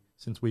S&P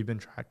since we've been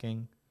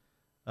tracking.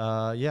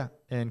 Yeah,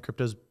 and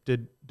crypto's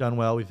done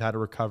well. We've had a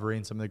recovery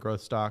in some of the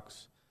growth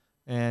stocks.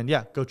 And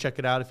yeah, go check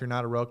it out if you're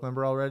not a Rogue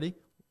member already.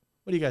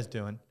 What are you guys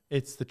doing?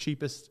 It's the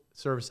cheapest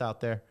service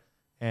out there.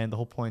 And the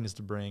whole point is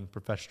to bring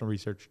professional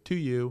research to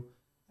you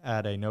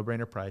at a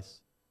no-brainer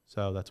price.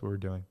 So that's what we're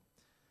doing.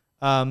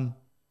 I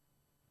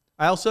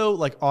also,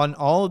 like on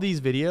all of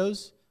these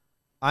videos,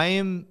 I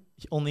am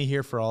only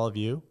here for all of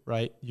you,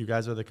 right? You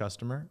guys are the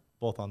customer,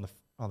 both on the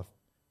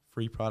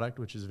free product,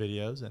 which is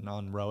videos, and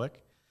on ROIC.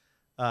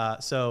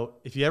 So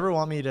if you ever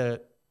want me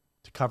to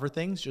cover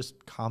things,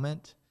 just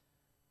comment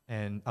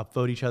and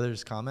upvote each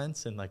other's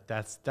comments, and like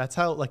that's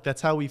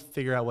how we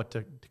figure out what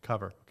to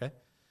cover. Okay.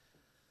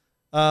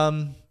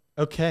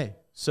 Okay.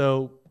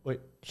 So Wait,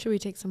 Should we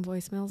take some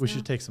voicemails we now?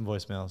 should take some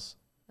voicemails.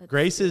 Let's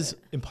Grace's do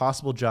it.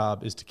 impossible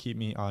job is to keep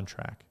me on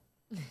track.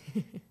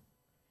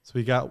 So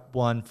we got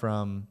one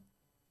from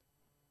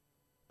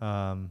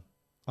on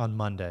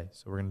Monday.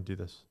 So we're going to do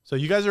this. So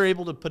you guys are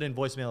able to put in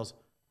voicemails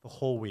the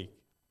whole week.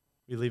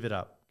 We leave it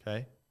up.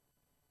 Okay.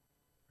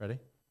 Ready?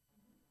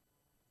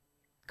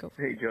 Go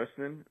for Hey,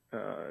 Justin.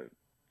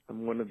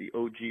 I'm one of the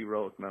OG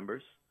Relic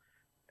members,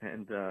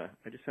 and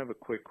I just have a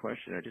quick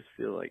question. I just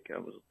feel like I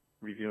was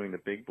reviewing the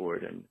big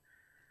board, and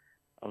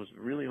I was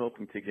really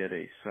hoping to get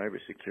a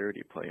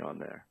cybersecurity play on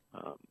there.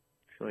 I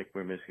feel like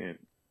we're missing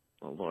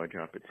a large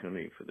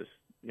opportunity for this,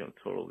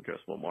 total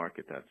addressable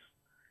market. That's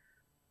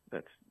I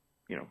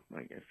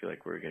feel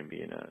like we're going to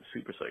be in a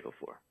super cycle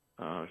for.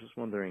 I was just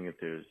wondering if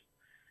there's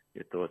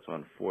your thoughts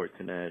on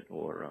Fortinet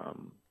or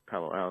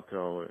Palo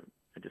Alto.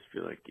 I just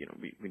feel like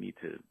we need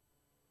to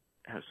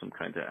have some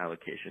kind of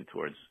allocation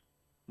towards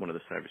one of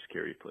the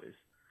cybersecurity plays.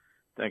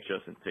 Thanks,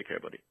 Justin. Take care,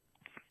 buddy.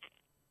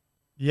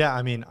 Yeah,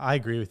 I mean, I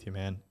agree with you,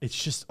 man.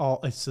 It's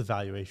the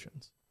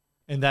valuations.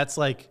 And that's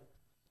like,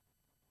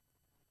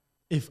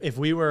 if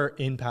we were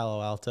in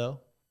Palo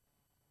Alto,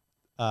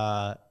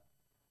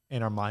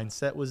 and our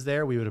mindset was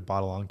there, we would have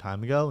bought a long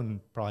time ago and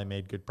probably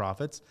made good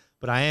profits.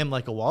 But I am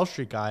like a Wall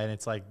Street guy, and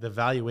it's like the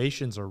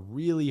valuations are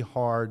really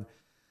hard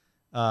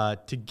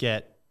to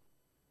get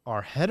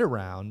our head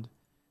around.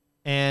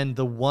 And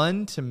the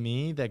one to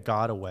me that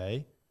got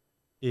away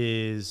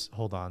is,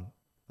 hold on,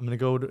 I'm going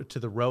to go to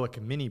the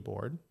ROIC mini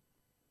board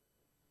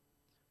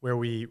where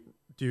we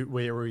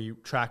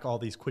track all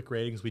these quick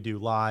ratings we do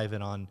live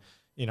and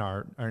in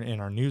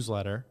our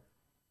newsletter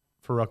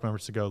for ROIC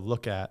members to go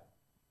look at.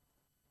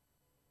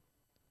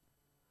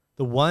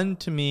 The one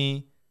to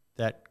me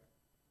that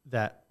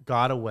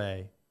got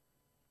away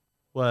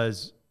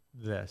was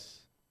this.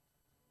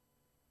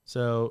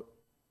 So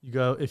you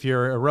go, if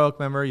you're a ROIC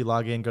member, you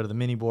log in, go to the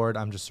mini board.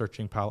 I'm just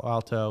searching Palo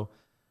Alto.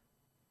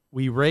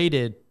 We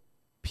rated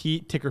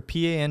ticker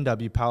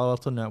PANW, Palo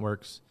Alto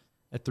Networks,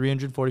 at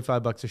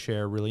 $345 a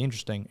share. Really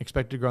interesting.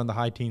 Expected to grow in the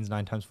high teens,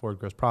 9 times forward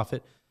gross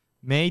profit.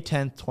 May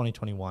 10th,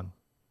 2021.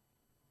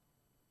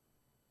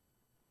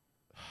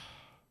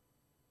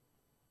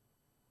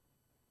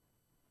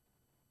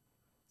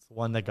 It's the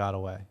one that got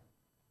away.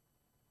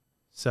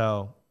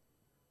 So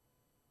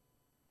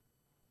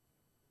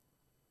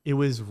it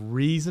was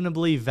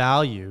reasonably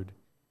valued.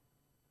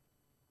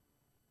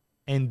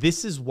 And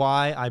this is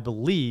why I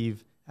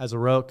believe as a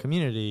ROIC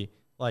community,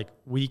 like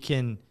we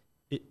can,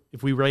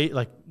 if we rate,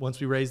 like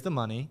once we raise the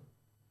money,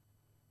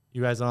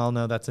 you guys all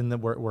know that's in the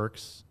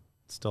works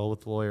still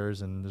with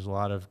lawyers, and there's a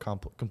lot of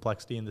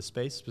complexity in the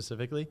space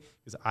specifically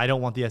because I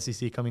don't want the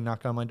SEC coming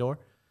knocking on my door.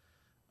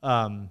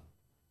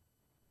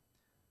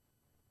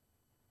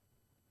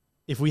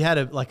 If we had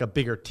a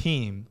bigger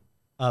team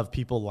of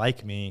people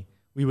like me,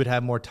 we would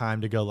have more time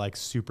to go like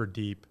super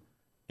deep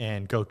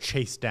and go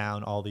chase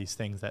down all these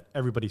things that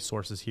everybody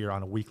sources here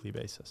on a weekly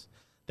basis.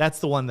 That's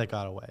the one that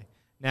got away.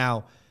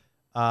 Now,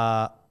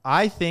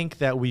 I think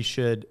that we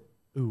should.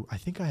 I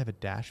think I have a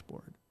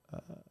dashboard.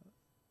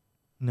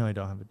 No, I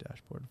don't have a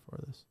dashboard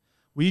for this.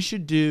 We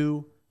should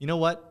do. You know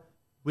what?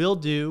 We'll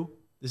do.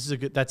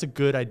 That's a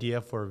good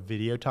idea for a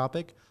video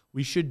topic.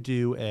 We should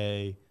do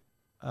a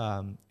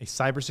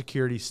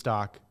cybersecurity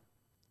stock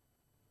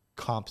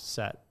comp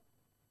set.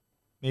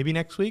 Maybe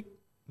next week.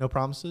 No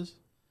promises.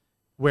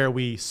 Where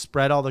we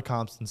spread all the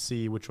comps and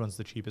see which one's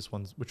the cheapest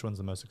ones, which one's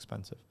the most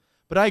expensive.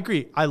 But I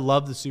agree. I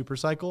love the super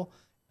cycle.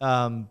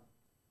 But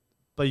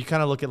you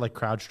kind of look at like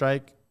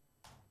CrowdStrike,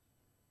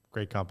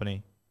 great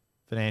company,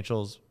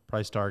 financials,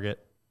 price target,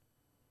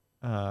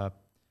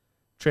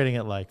 trading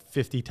at like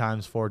 50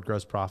 times forward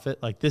gross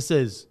profit. Like this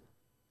is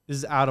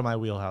out of my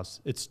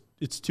wheelhouse. It's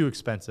too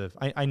expensive.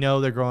 I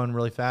know they're growing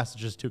really fast.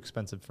 It's just too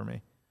expensive for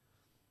me.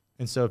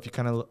 And so if you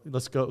kind of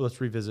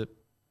let's revisit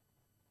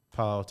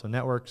Palo Alto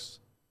Networks.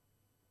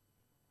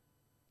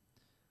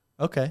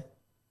 Okay,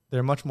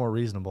 they're much more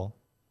reasonable.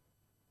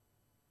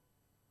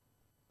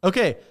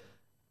 Okay,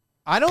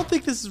 I don't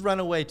think this has run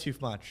away too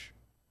much.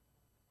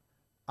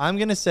 I'm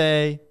going to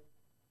say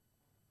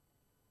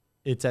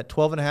it's at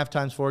 12.5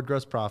 times forward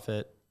gross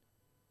profit,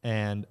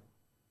 and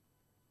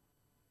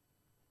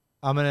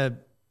I'm going to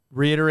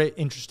reiterate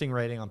interesting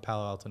rating on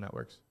Palo Alto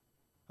Networks.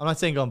 I'm not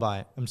saying go and buy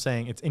it. I'm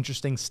saying it's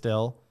interesting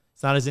still.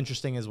 It's not as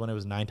interesting as when it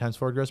was 9 times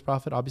forward gross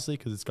profit, obviously,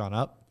 because it's gone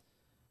up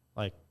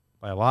like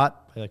by a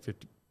lot, by like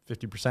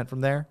 50%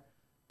 from there,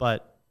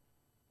 but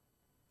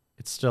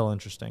it's still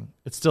interesting.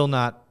 It's still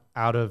not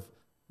out of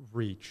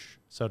reach,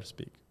 so to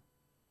speak.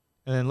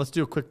 And then let's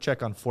do a quick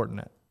check on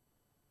Fortinet.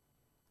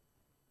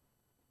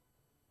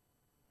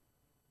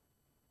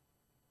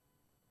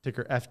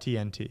 Ticker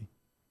FTNT.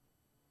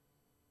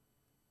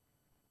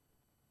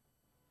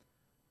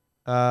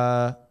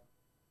 Yeah,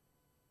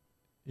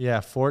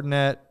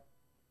 Fortinet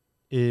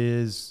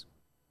is,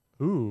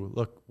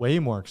 look, way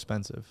more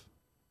expensive.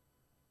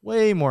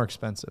 Way more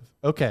expensive.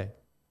 Okay.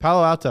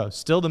 Palo Alto,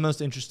 still the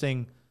most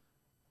interesting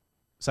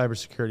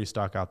cybersecurity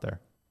stock out there.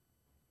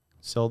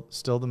 Still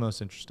the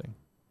most interesting.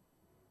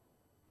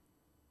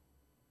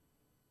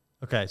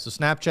 Okay, so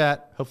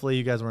Snapchat. Hopefully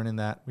you guys weren't in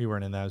that. We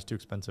weren't in that. It was too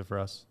expensive for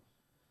us.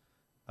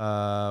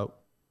 A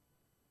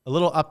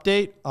little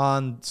update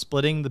on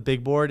splitting the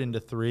big board into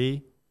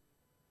 3.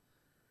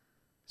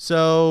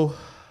 So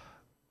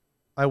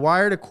I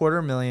wired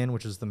 $250,000,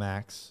 which is the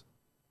max,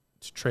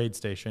 to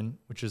TradeStation,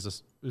 which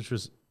was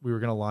we were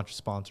going to launch a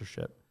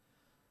sponsorship.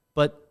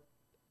 But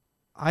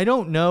I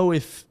don't know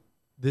if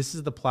this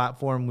is the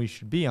platform we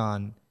should be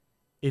on.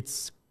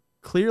 It's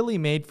clearly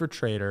made for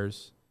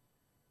traders,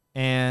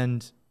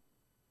 and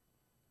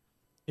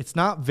it's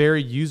not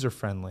very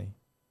user-friendly.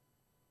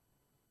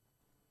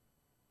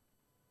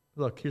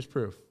 Look, here's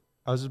proof.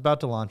 I was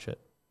about to launch it.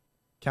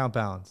 Count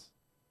balance.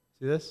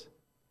 See this?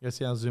 You guys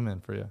see? I'll zoom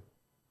in for you.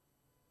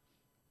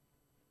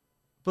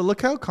 But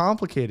look how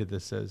complicated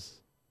this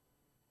is.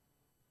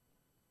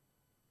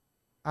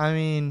 I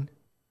mean,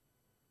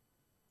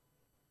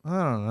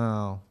 I don't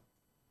know.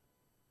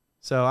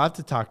 So I have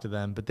to talk to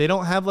them, but they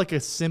don't have like a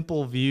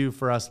simple view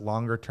for us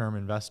longer term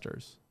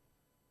investors,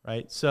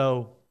 right?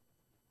 So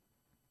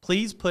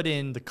please put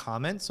in the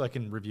comments so I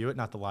can review it,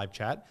 not the live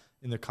chat,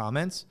 in the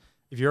comments.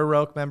 If you're a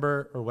Rogue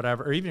member or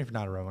whatever, or even if you're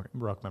not a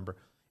Rogue member,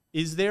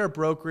 is there a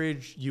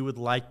brokerage you would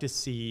like to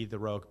see the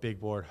Rogue Big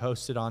Board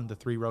hosted on, the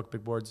 3 Rogue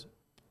Big Boards,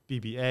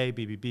 BBA,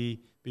 BBB,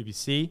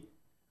 BBC,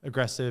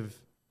 aggressive,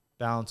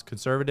 balanced,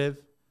 conservative?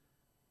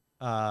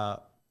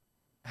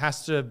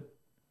 Has to,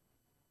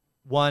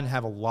 one,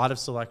 have a lot of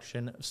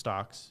selection of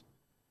stocks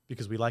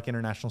because we like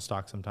international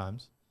stocks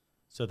sometimes.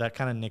 So that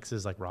kind of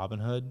nixes like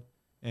Robinhood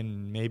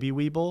and maybe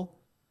Webull.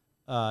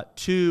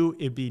 2,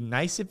 it'd be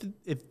nice if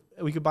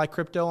we could buy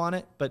crypto on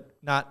it, but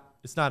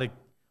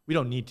we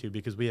don't need to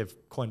because we have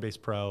Coinbase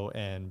Pro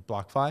and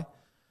BlockFi.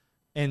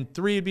 And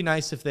 3, it'd be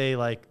nice if they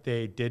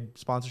did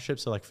sponsorships.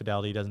 So like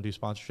Fidelity doesn't do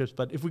sponsorships,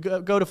 but if we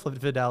go to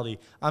Fidelity,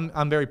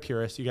 I'm very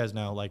purist. You guys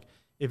know, like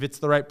if it's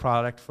the right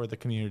product for the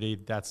community,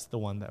 that's the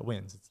one that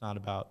wins. It's not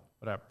about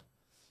whatever.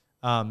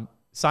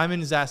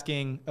 Simon is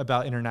asking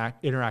about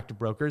interactive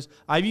brokers.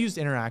 I've used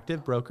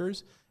interactive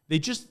brokers.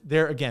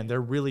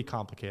 They're really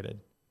complicated.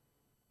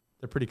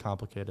 They're pretty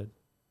complicated.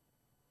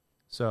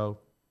 So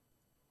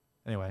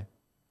anyway,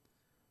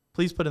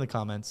 please put in the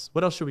comments.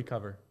 What else should we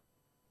cover?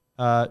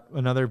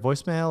 Another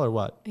voicemail or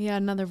what? Yeah,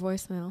 another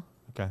voicemail.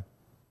 Okay.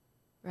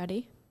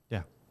 Ready?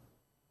 Yeah.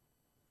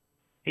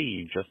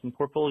 Hey, Justin,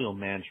 portfolio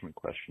management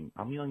question.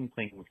 I'm young and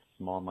playing with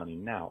small money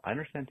now. I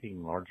understand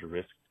taking larger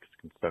risks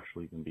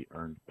conceptually can be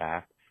earned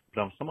back,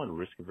 but I'm somewhat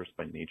risk averse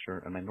by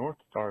nature, and my North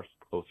Star is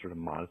closer to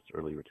modest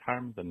early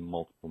retirement than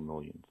multiple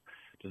millions.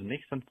 Does it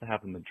make sense to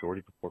have the majority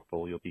of the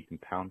portfolio be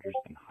compounders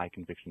and high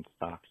conviction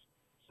stocks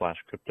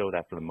 / crypto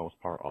that for the most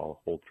part I'll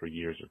hold for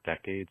years or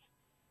decades,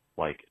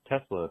 like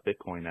Tesla,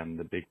 Bitcoin, and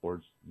the big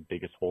board's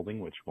biggest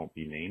holding, which won't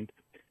be named,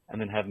 and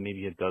then have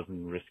maybe a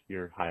dozen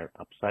riskier, higher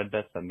upside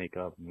bets that make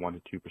up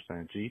 1 to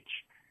 2% each?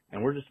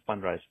 And where does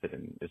Fundrise fit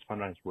in? Is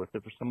Fundrise worth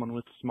it for someone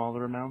with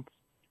smaller amounts?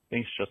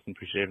 Thanks, Justin.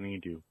 Appreciate everything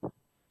you do.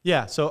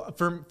 Yeah. So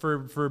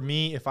for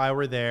me, if I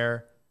were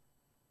there,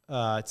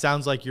 it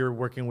sounds like you're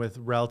working with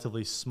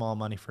relatively small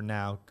money for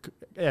now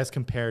as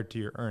compared to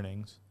your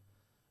earnings.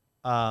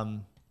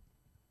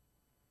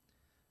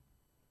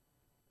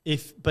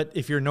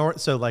 If you're north,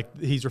 so like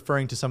he's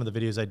referring to some of the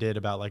videos I did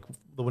about like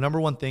the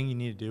number one thing you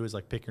need to do is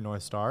like pick your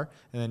North Star,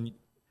 and then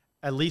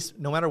at least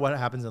no matter what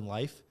happens in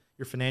life,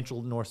 your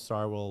financial North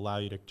Star will allow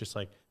you to just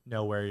like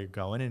know where you're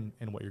going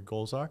and what your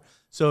goals are.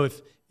 So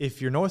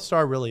if your North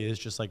Star really is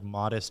just like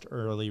modest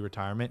early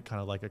retirement,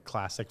 kind of like a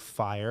classic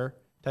FIRE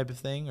type of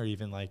thing, or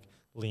even like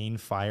lean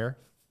FIRE,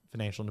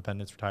 financial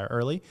independence, retire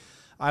early,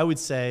 I would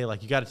say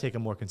like you got to take a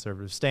more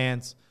conservative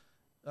stance.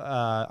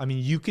 I mean,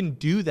 you can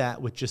do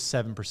that with just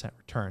 7%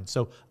 return.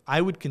 So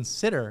I would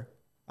consider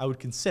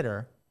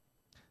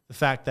the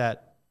fact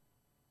that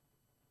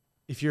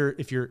if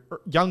you're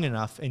young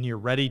enough and you're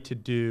ready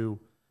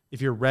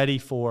if you're ready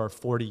for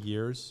 40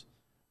 years,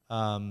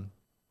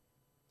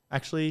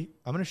 actually,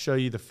 I'm going to show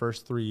you the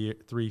first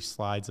three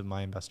slides of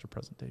my investor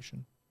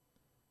presentation.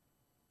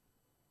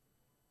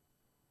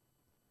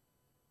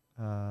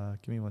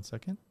 Give me 1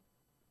 second.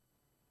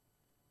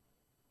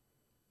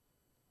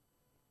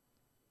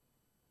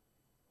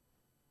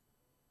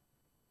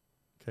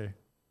 Okay.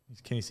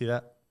 Can you see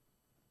that?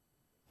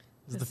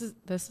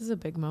 This is a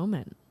big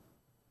moment.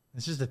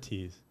 It's just a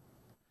tease.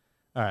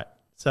 All right.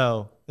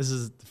 So this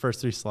is the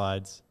first 3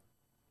 slides.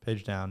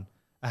 Page down.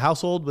 A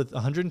household with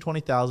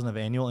 $120,000 of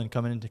annual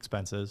income and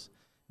expenses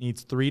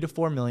needs $3 to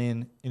 $4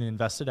 million in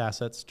invested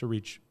assets to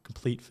reach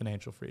complete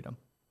financial freedom.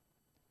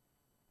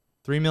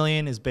 $3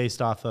 million is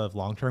based off of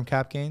long-term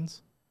cap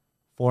gains.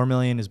 $4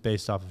 million is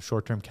based off of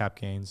short-term cap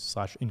gains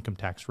 / income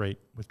tax rate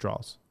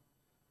withdrawals.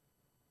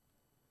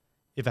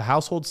 If a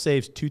household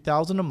saves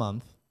 $2,000 a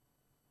month,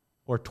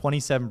 or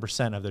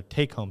 27% of their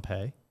take-home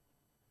pay,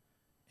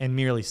 and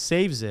merely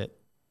saves it,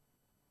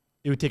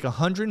 it would take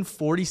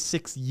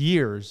 146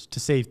 years to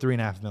save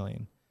 $3.5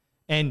 million.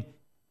 And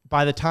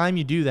by the time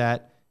you do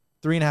that,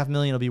 $3.5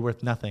 million will be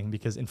worth nothing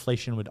because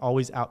inflation would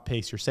always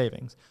outpace your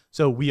savings.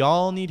 So we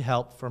all need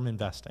help from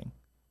investing.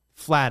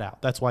 flat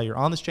out. That's why you're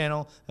on this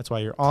channel. That's why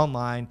you're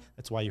online.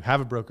 That's why you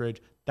have a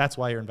brokerage. That's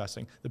why you're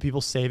investing. The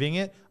people saving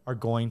it are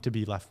going to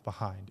be left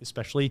behind,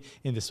 especially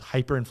in this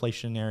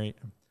hyperinflationary,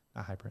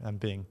 not hyper,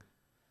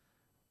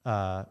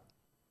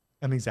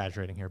 I'm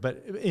exaggerating here,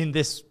 but in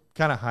this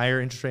kind of higher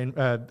interest rate,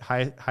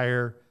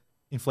 higher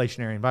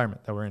inflationary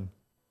environment that we're in.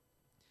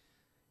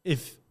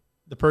 If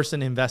the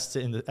person invests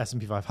in the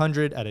S&P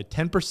 500 at a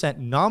 10%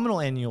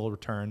 nominal annual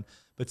return,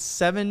 but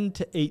 7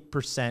 to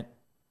 8%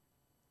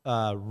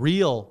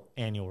 real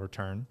annual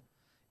return,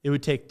 it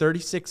would take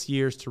 36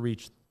 years to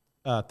reach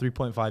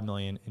 3.5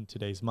 million in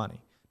today's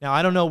money. Now,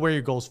 I don't know where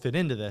your goals fit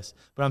into this,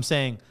 but I'm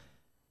saying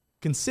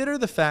consider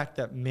the fact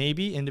that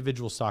maybe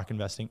individual stock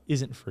investing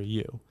isn't for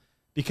you,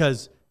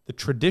 because the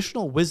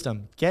traditional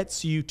wisdom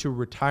gets you to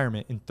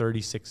retirement in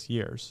 36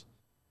 years.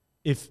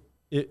 If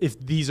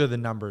these are the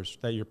numbers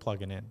that you're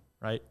plugging in,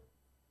 right?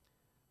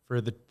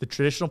 For the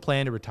traditional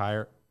plan to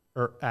retire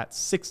or at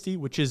 60,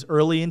 which is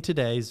early in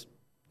today's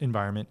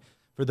environment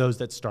for those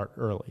that start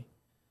early.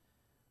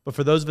 But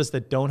for those of us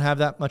that don't have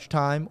that much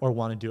time or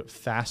want to do it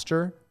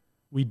faster,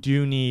 we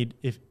do need,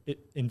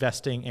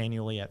 investing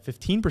annually at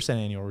 15%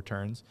 annual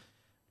returns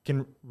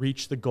can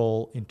reach the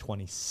goal in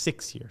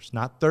 26 years,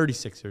 not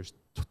 36 years,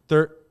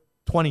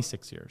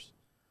 26 years.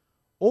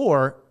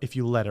 Or if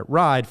you let it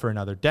ride for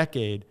another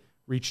decade,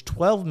 reach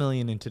 12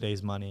 million in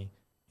today's money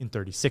in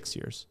 36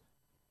 years.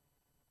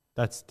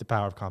 That's the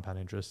power of compound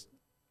interest,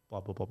 blah,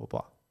 blah, blah, blah,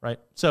 blah, right?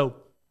 So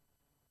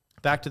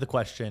back to the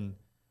question,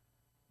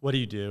 what do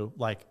you do?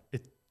 Like,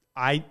 if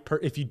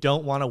you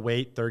don't want to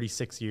wait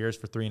 36 years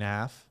for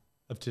 3.5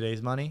 of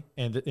today's money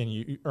and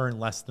you earn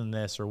less than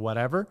this or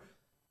whatever,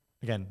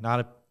 again,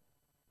 not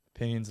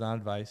opinions, not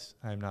advice.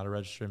 I am not a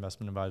registered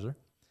investment advisor.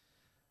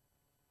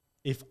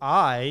 If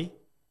I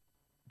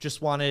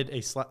just wanted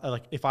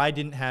if I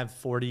didn't have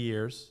 40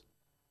 years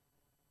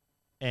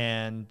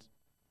and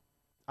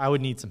I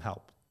would need some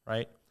help,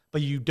 right?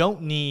 But you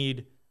don't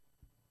need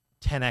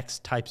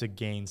 10x types of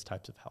gains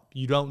types of help.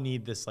 You don't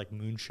need this like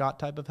moonshot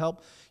type of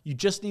help. You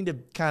just need to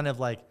kind of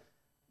like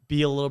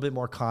be a little bit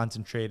more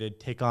concentrated,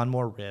 take on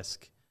more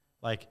risk.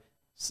 Like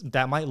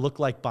that might look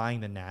like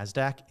buying the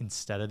NASDAQ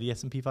instead of the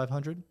S&P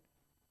 500.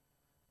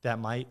 That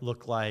might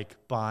look like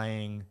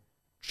buying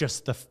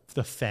just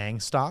the FANG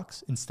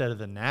stocks instead of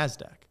the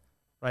NASDAQ,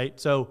 right?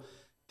 So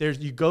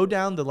you go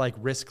down the like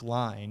risk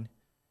line,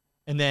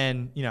 and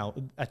then,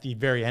 at the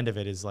very end of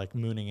it is like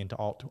mooning into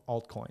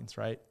altcoins,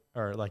 right?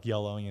 Or like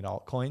YOLOing into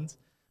altcoins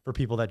for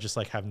people that just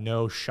like have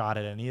no shot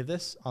at any of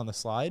this on the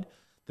slide.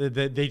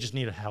 They just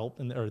need help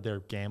or they're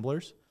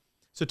gamblers.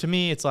 So to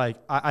me, it's like,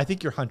 I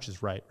think your hunch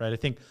is right? I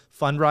think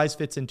Fundrise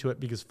fits into it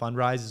because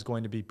Fundrise is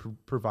going to be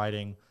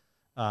providing,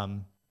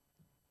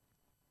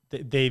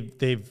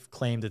 they've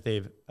claimed that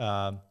they've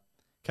kind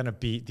of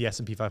beat the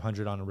S&P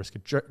 500 on a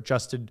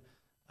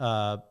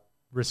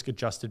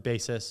risk-adjusted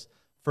basis.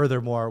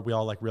 Furthermore, we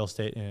all like real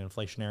estate in an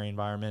inflationary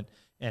environment,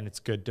 and it's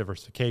good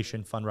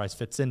diversification. Fundrise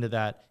fits into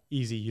that.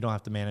 Easy. You don't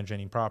have to manage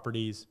any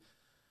properties.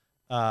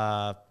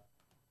 What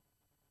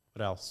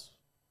else?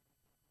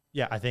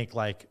 Yeah, I think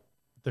like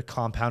the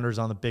compounders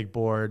on the big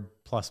board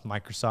plus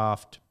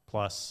Microsoft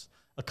plus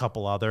a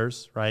couple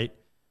others, right?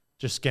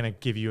 Just going to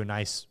give you a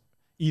nice,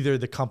 either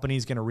the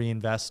company's going to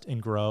reinvest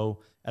and grow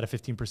at a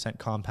 15%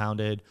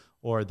 compounded,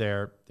 or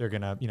they're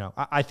going to,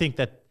 I think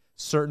that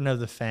certain of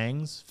the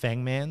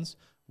FANGmans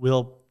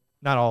will,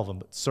 not all of them,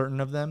 but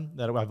certain of them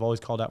that I've always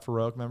called out for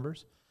ROIC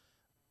members,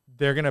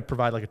 they're going to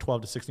provide like a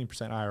 12 to 16%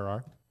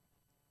 IRR.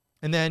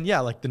 And then, yeah,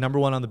 like the number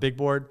one on the big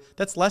board,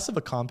 that's less of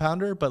a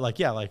compounder, but like,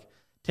 yeah, like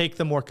take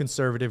the more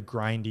conservative,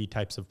 grindy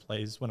types of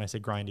plays. When I say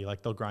grindy,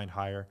 like they'll grind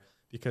higher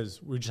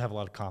because we just have a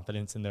lot of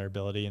confidence in their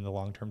ability in the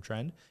long-term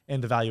trend,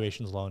 and the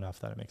valuation is low enough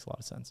that it makes a lot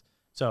of sense.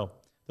 So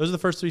those are the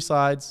first 3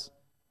 slides.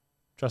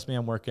 Trust me,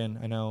 I'm working.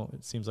 I know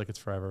it seems like it's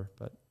forever,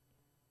 but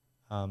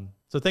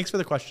so thanks for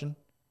the question.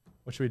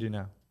 What should we do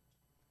now?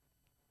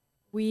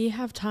 We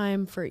have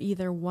time for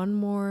either one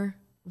more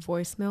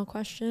voicemail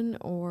question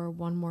or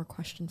one more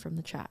question from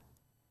the chat.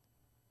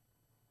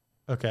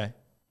 Okay.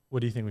 What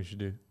do you think we should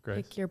do,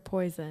 Grace? Pick your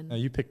poison. No,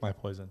 you pick my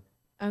poison.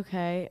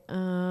 Okay.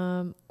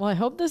 Well, I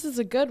hope this is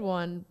a good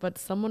one, but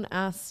someone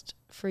asked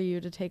for you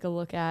to take a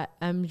look at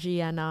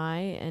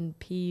MGNI and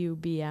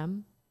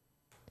PUBM.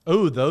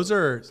 Oh, those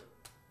are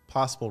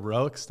possible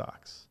ROIC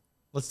stocks.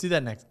 Let's do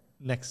that next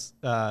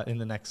in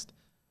the next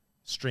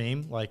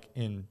stream, like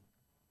in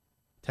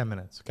 10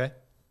 minutes. Okay.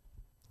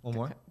 One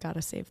more.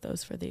 Gotta save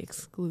those for the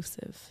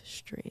exclusive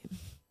stream.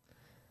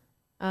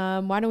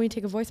 Why don't we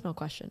take a voicemail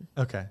question?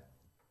 Okay.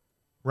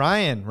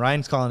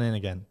 Ryan's calling in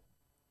again.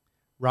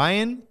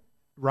 Ryan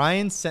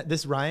sent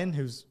this. Ryan,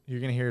 who's, you're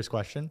gonna hear his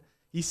question.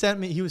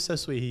 He was so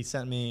sweet. He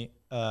sent me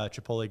a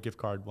Chipotle gift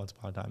card once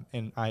upon a time,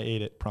 and I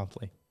ate it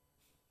promptly.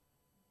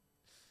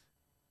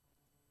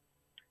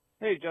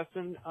 Hey,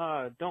 Justin.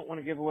 Don't want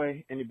to give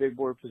away any big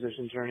board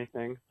positions or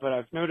anything, but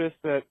I've noticed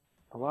that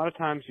a lot of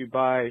times you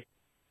buy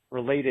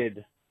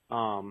related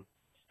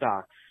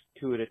stocks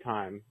 2 at a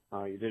time.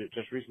 You did it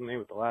just recently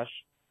with the last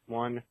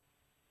one.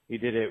 you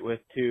did it with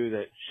two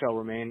that shall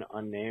remain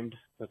unnamed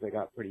because they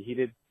got pretty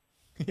heated.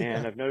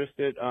 And I've noticed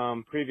it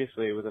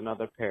previously with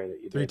another pair that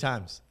you did. 3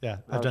 times. Yeah,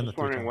 I've done just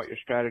the 3 wondering times. what your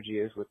strategy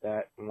is with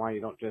that and why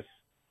you don't just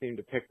seem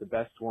to pick the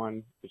best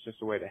one. It's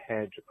just a way to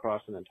hedge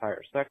across an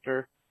entire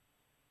sector,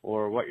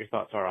 or what your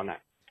thoughts are on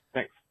that.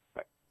 Thanks.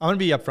 Bye. I'm going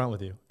to be upfront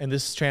with you. And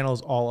this channel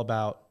is all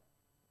about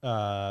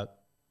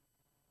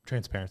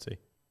transparency.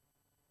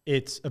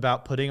 It's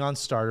about putting on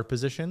starter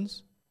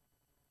positions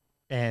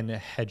and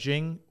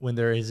hedging when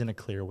there isn't a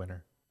clear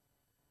winner.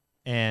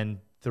 And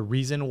the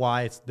reason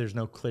why there's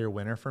no clear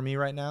winner for me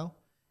right now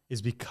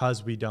is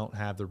because we don't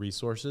have the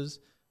resources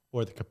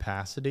or the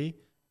capacity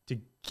to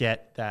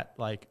get that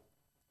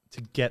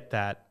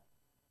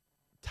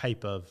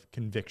type of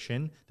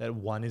conviction that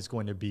one is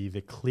going to be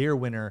the clear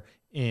winner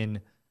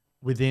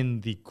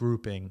within the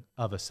grouping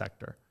of a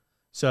sector.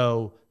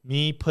 So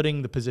me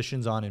putting the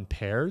positions on in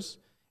pairs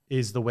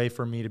is the way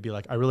for me to be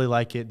like, I really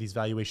like it. These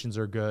valuations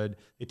are good.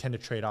 They tend to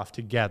trade off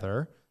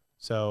together.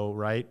 So,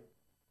 right,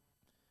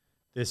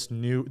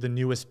 the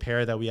newest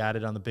pair that we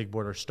added on the big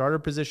board are starter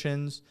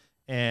positions,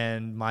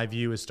 and my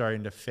view is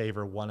starting to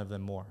favor one of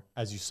them more,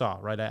 as you saw,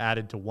 right? I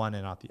added to one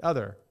and not the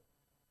other.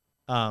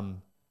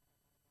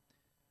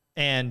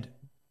 And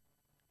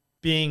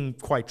being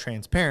quite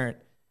transparent,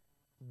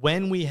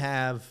 when we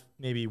have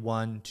maybe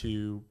 1,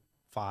 2,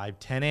 5,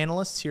 10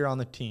 analysts here on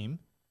the team,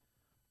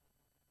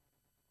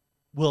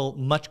 we'll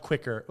much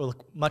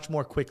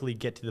more quickly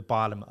get to the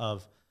bottom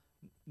of,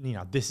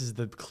 this is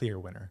the clear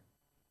winner.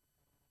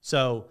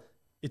 So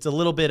it's a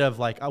little bit of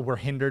like, we're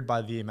hindered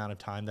by the amount of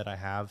time that I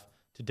have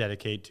to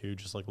dedicate to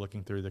just like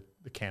looking through the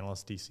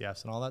Canalys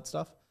DCFs and all that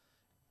stuff,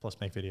 plus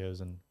make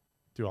videos and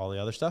do all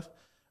the other stuff.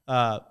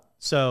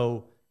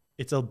 So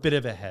it's a bit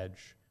of a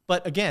hedge.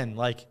 But again,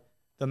 like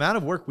the amount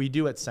of work we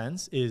do at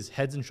Sense is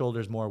heads and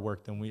shoulders more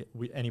work than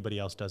anybody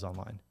else does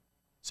online.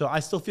 So I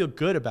still feel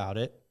good about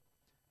it.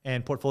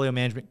 And portfolio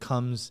management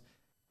comes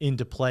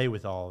into play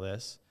with all of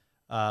this.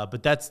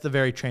 But that's the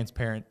very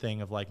transparent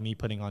thing of like me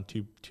putting on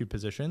two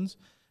positions.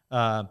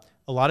 A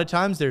lot of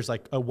times there's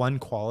like a one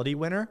quality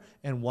winner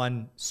and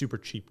one super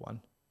cheap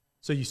one.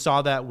 So you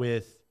saw that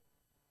with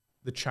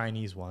the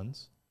Chinese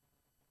ones,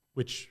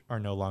 which are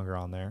no longer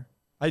on there.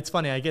 It's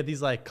funny. I get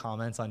these like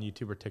comments on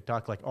YouTube or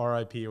TikTok, like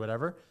RIP or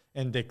whatever.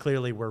 And they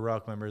clearly were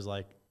ROIC members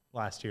like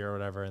last year or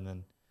whatever. And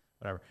then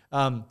whatever.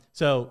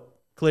 So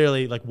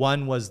clearly like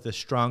one was the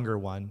stronger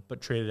one,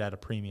 but traded at a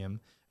premium,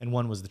 and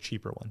one was the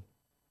cheaper one.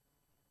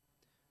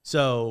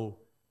 So,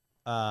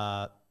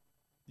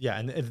 yeah,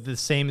 and the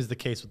same is the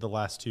case with the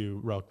last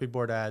two ROIC big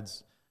board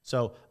ads.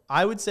 So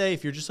I would say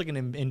if you're just like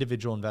an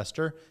individual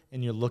investor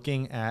and you're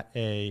looking at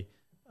a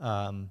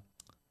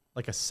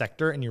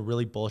sector and you're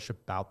really bullish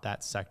about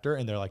that sector,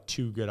 and they're like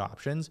two good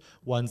options,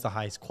 one's the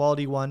highest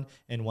quality one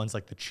and one's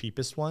like the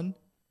cheapest one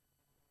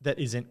that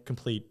isn't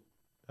complete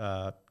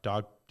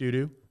dog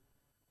doo-doo.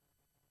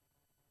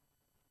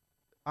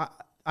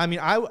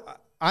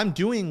 I'm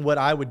doing what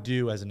I would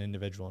do as an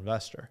individual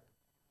investor.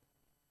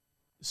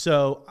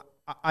 So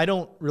I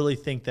don't really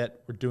think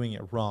that we're doing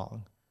it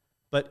wrong.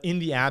 But in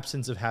the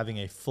absence of having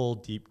a full,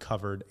 deep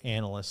covered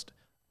analyst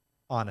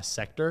on a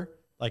sector,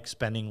 like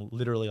spending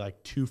literally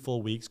like 2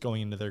 full weeks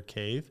going into their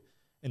cave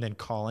and then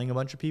calling a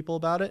bunch of people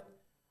about it,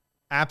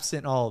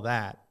 absent all of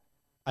that,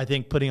 I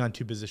think putting on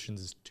 2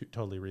 positions is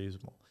totally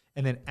reasonable.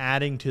 And then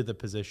adding to the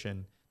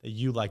position that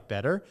you like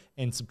better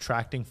and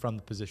subtracting from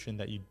the position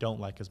that you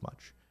don't like as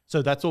much.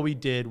 So that's what we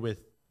did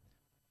with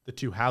the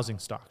 2 housing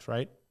stocks,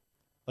 right?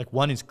 Like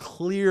one is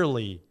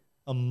clearly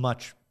a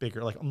much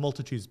bigger, like a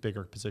multitudes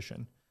bigger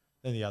position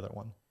than the other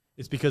one.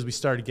 It's because we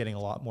started getting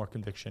a lot more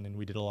conviction and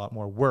we did a lot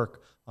more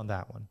work on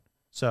that one.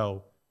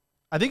 So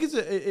I think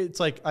it's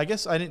like, I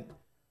guess I didn't,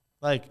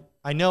 like,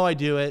 I know I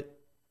do it.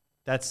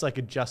 That's like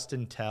a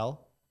Justin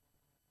tell.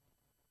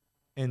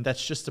 And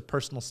that's just a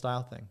personal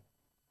style thing.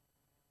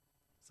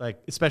 It's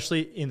like,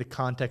 especially in the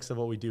context of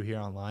what we do here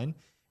online,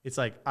 it's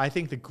like, I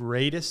think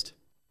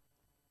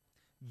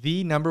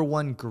the number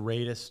one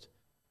greatest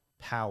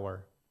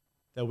power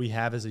that we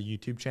have as a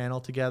YouTube channel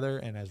together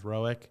and as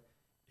ROIC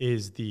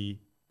is the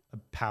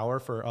power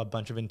for a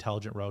bunch of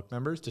intelligent ROIC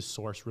members to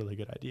source really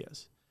good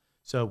ideas.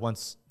 So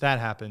once that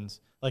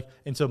happens,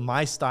 and so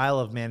my style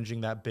of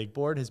managing that big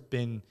board has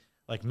been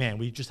like, man,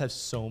 we just have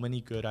so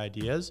many good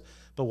ideas,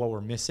 but what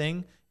we're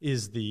missing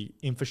is the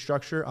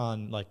infrastructure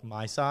on like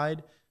my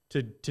side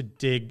to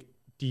dig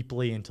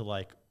deeply into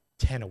like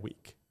 10 a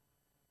week.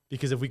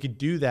 Because if we could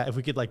do that, if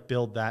we could like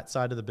build that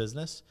side of the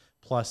business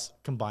plus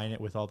combine it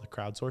with all the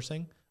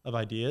crowdsourcing of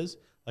ideas,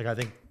 like I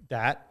think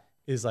that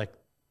is like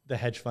the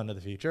hedge fund of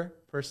the future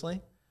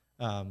personally.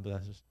 But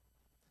that's just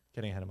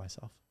getting ahead of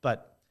myself.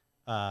 But,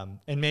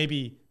 and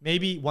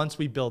maybe once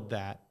we build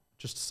that,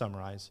 just to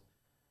summarize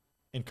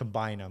and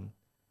combine them,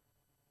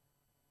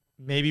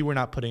 maybe we're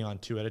not putting on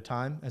 2 at a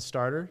time as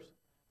starters.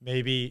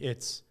 Maybe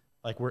it's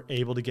like we're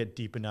able to get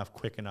deep enough,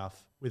 quick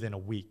enough within a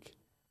week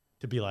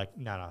to be like,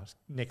 no,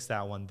 nix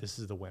that one. This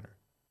is the winner.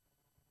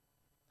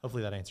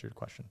 Hopefully that answered your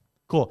question.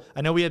 Cool.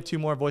 I know we have 2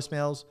 more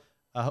voicemails.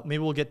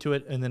 Maybe we'll get to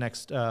it in the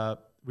next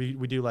we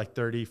do like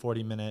 30,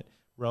 40-minute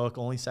Roic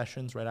only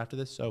sessions right after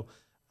this. So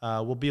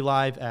we'll be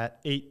live at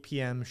 8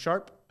 p.m.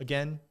 sharp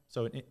again.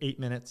 So in 8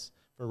 minutes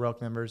for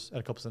Roic members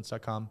at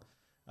acouplescents.com.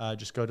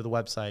 Just go to the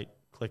website,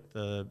 click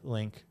the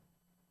link,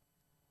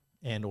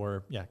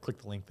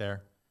 click the link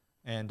there.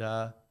 And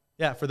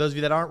for those of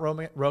you that aren't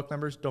Roic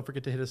members, don't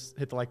forget to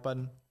hit the like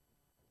button.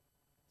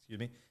 Excuse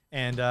me.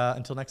 And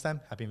until next time,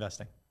 happy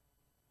investing.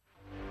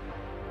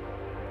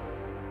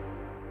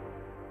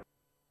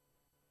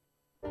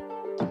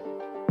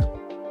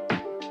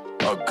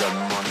 I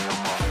got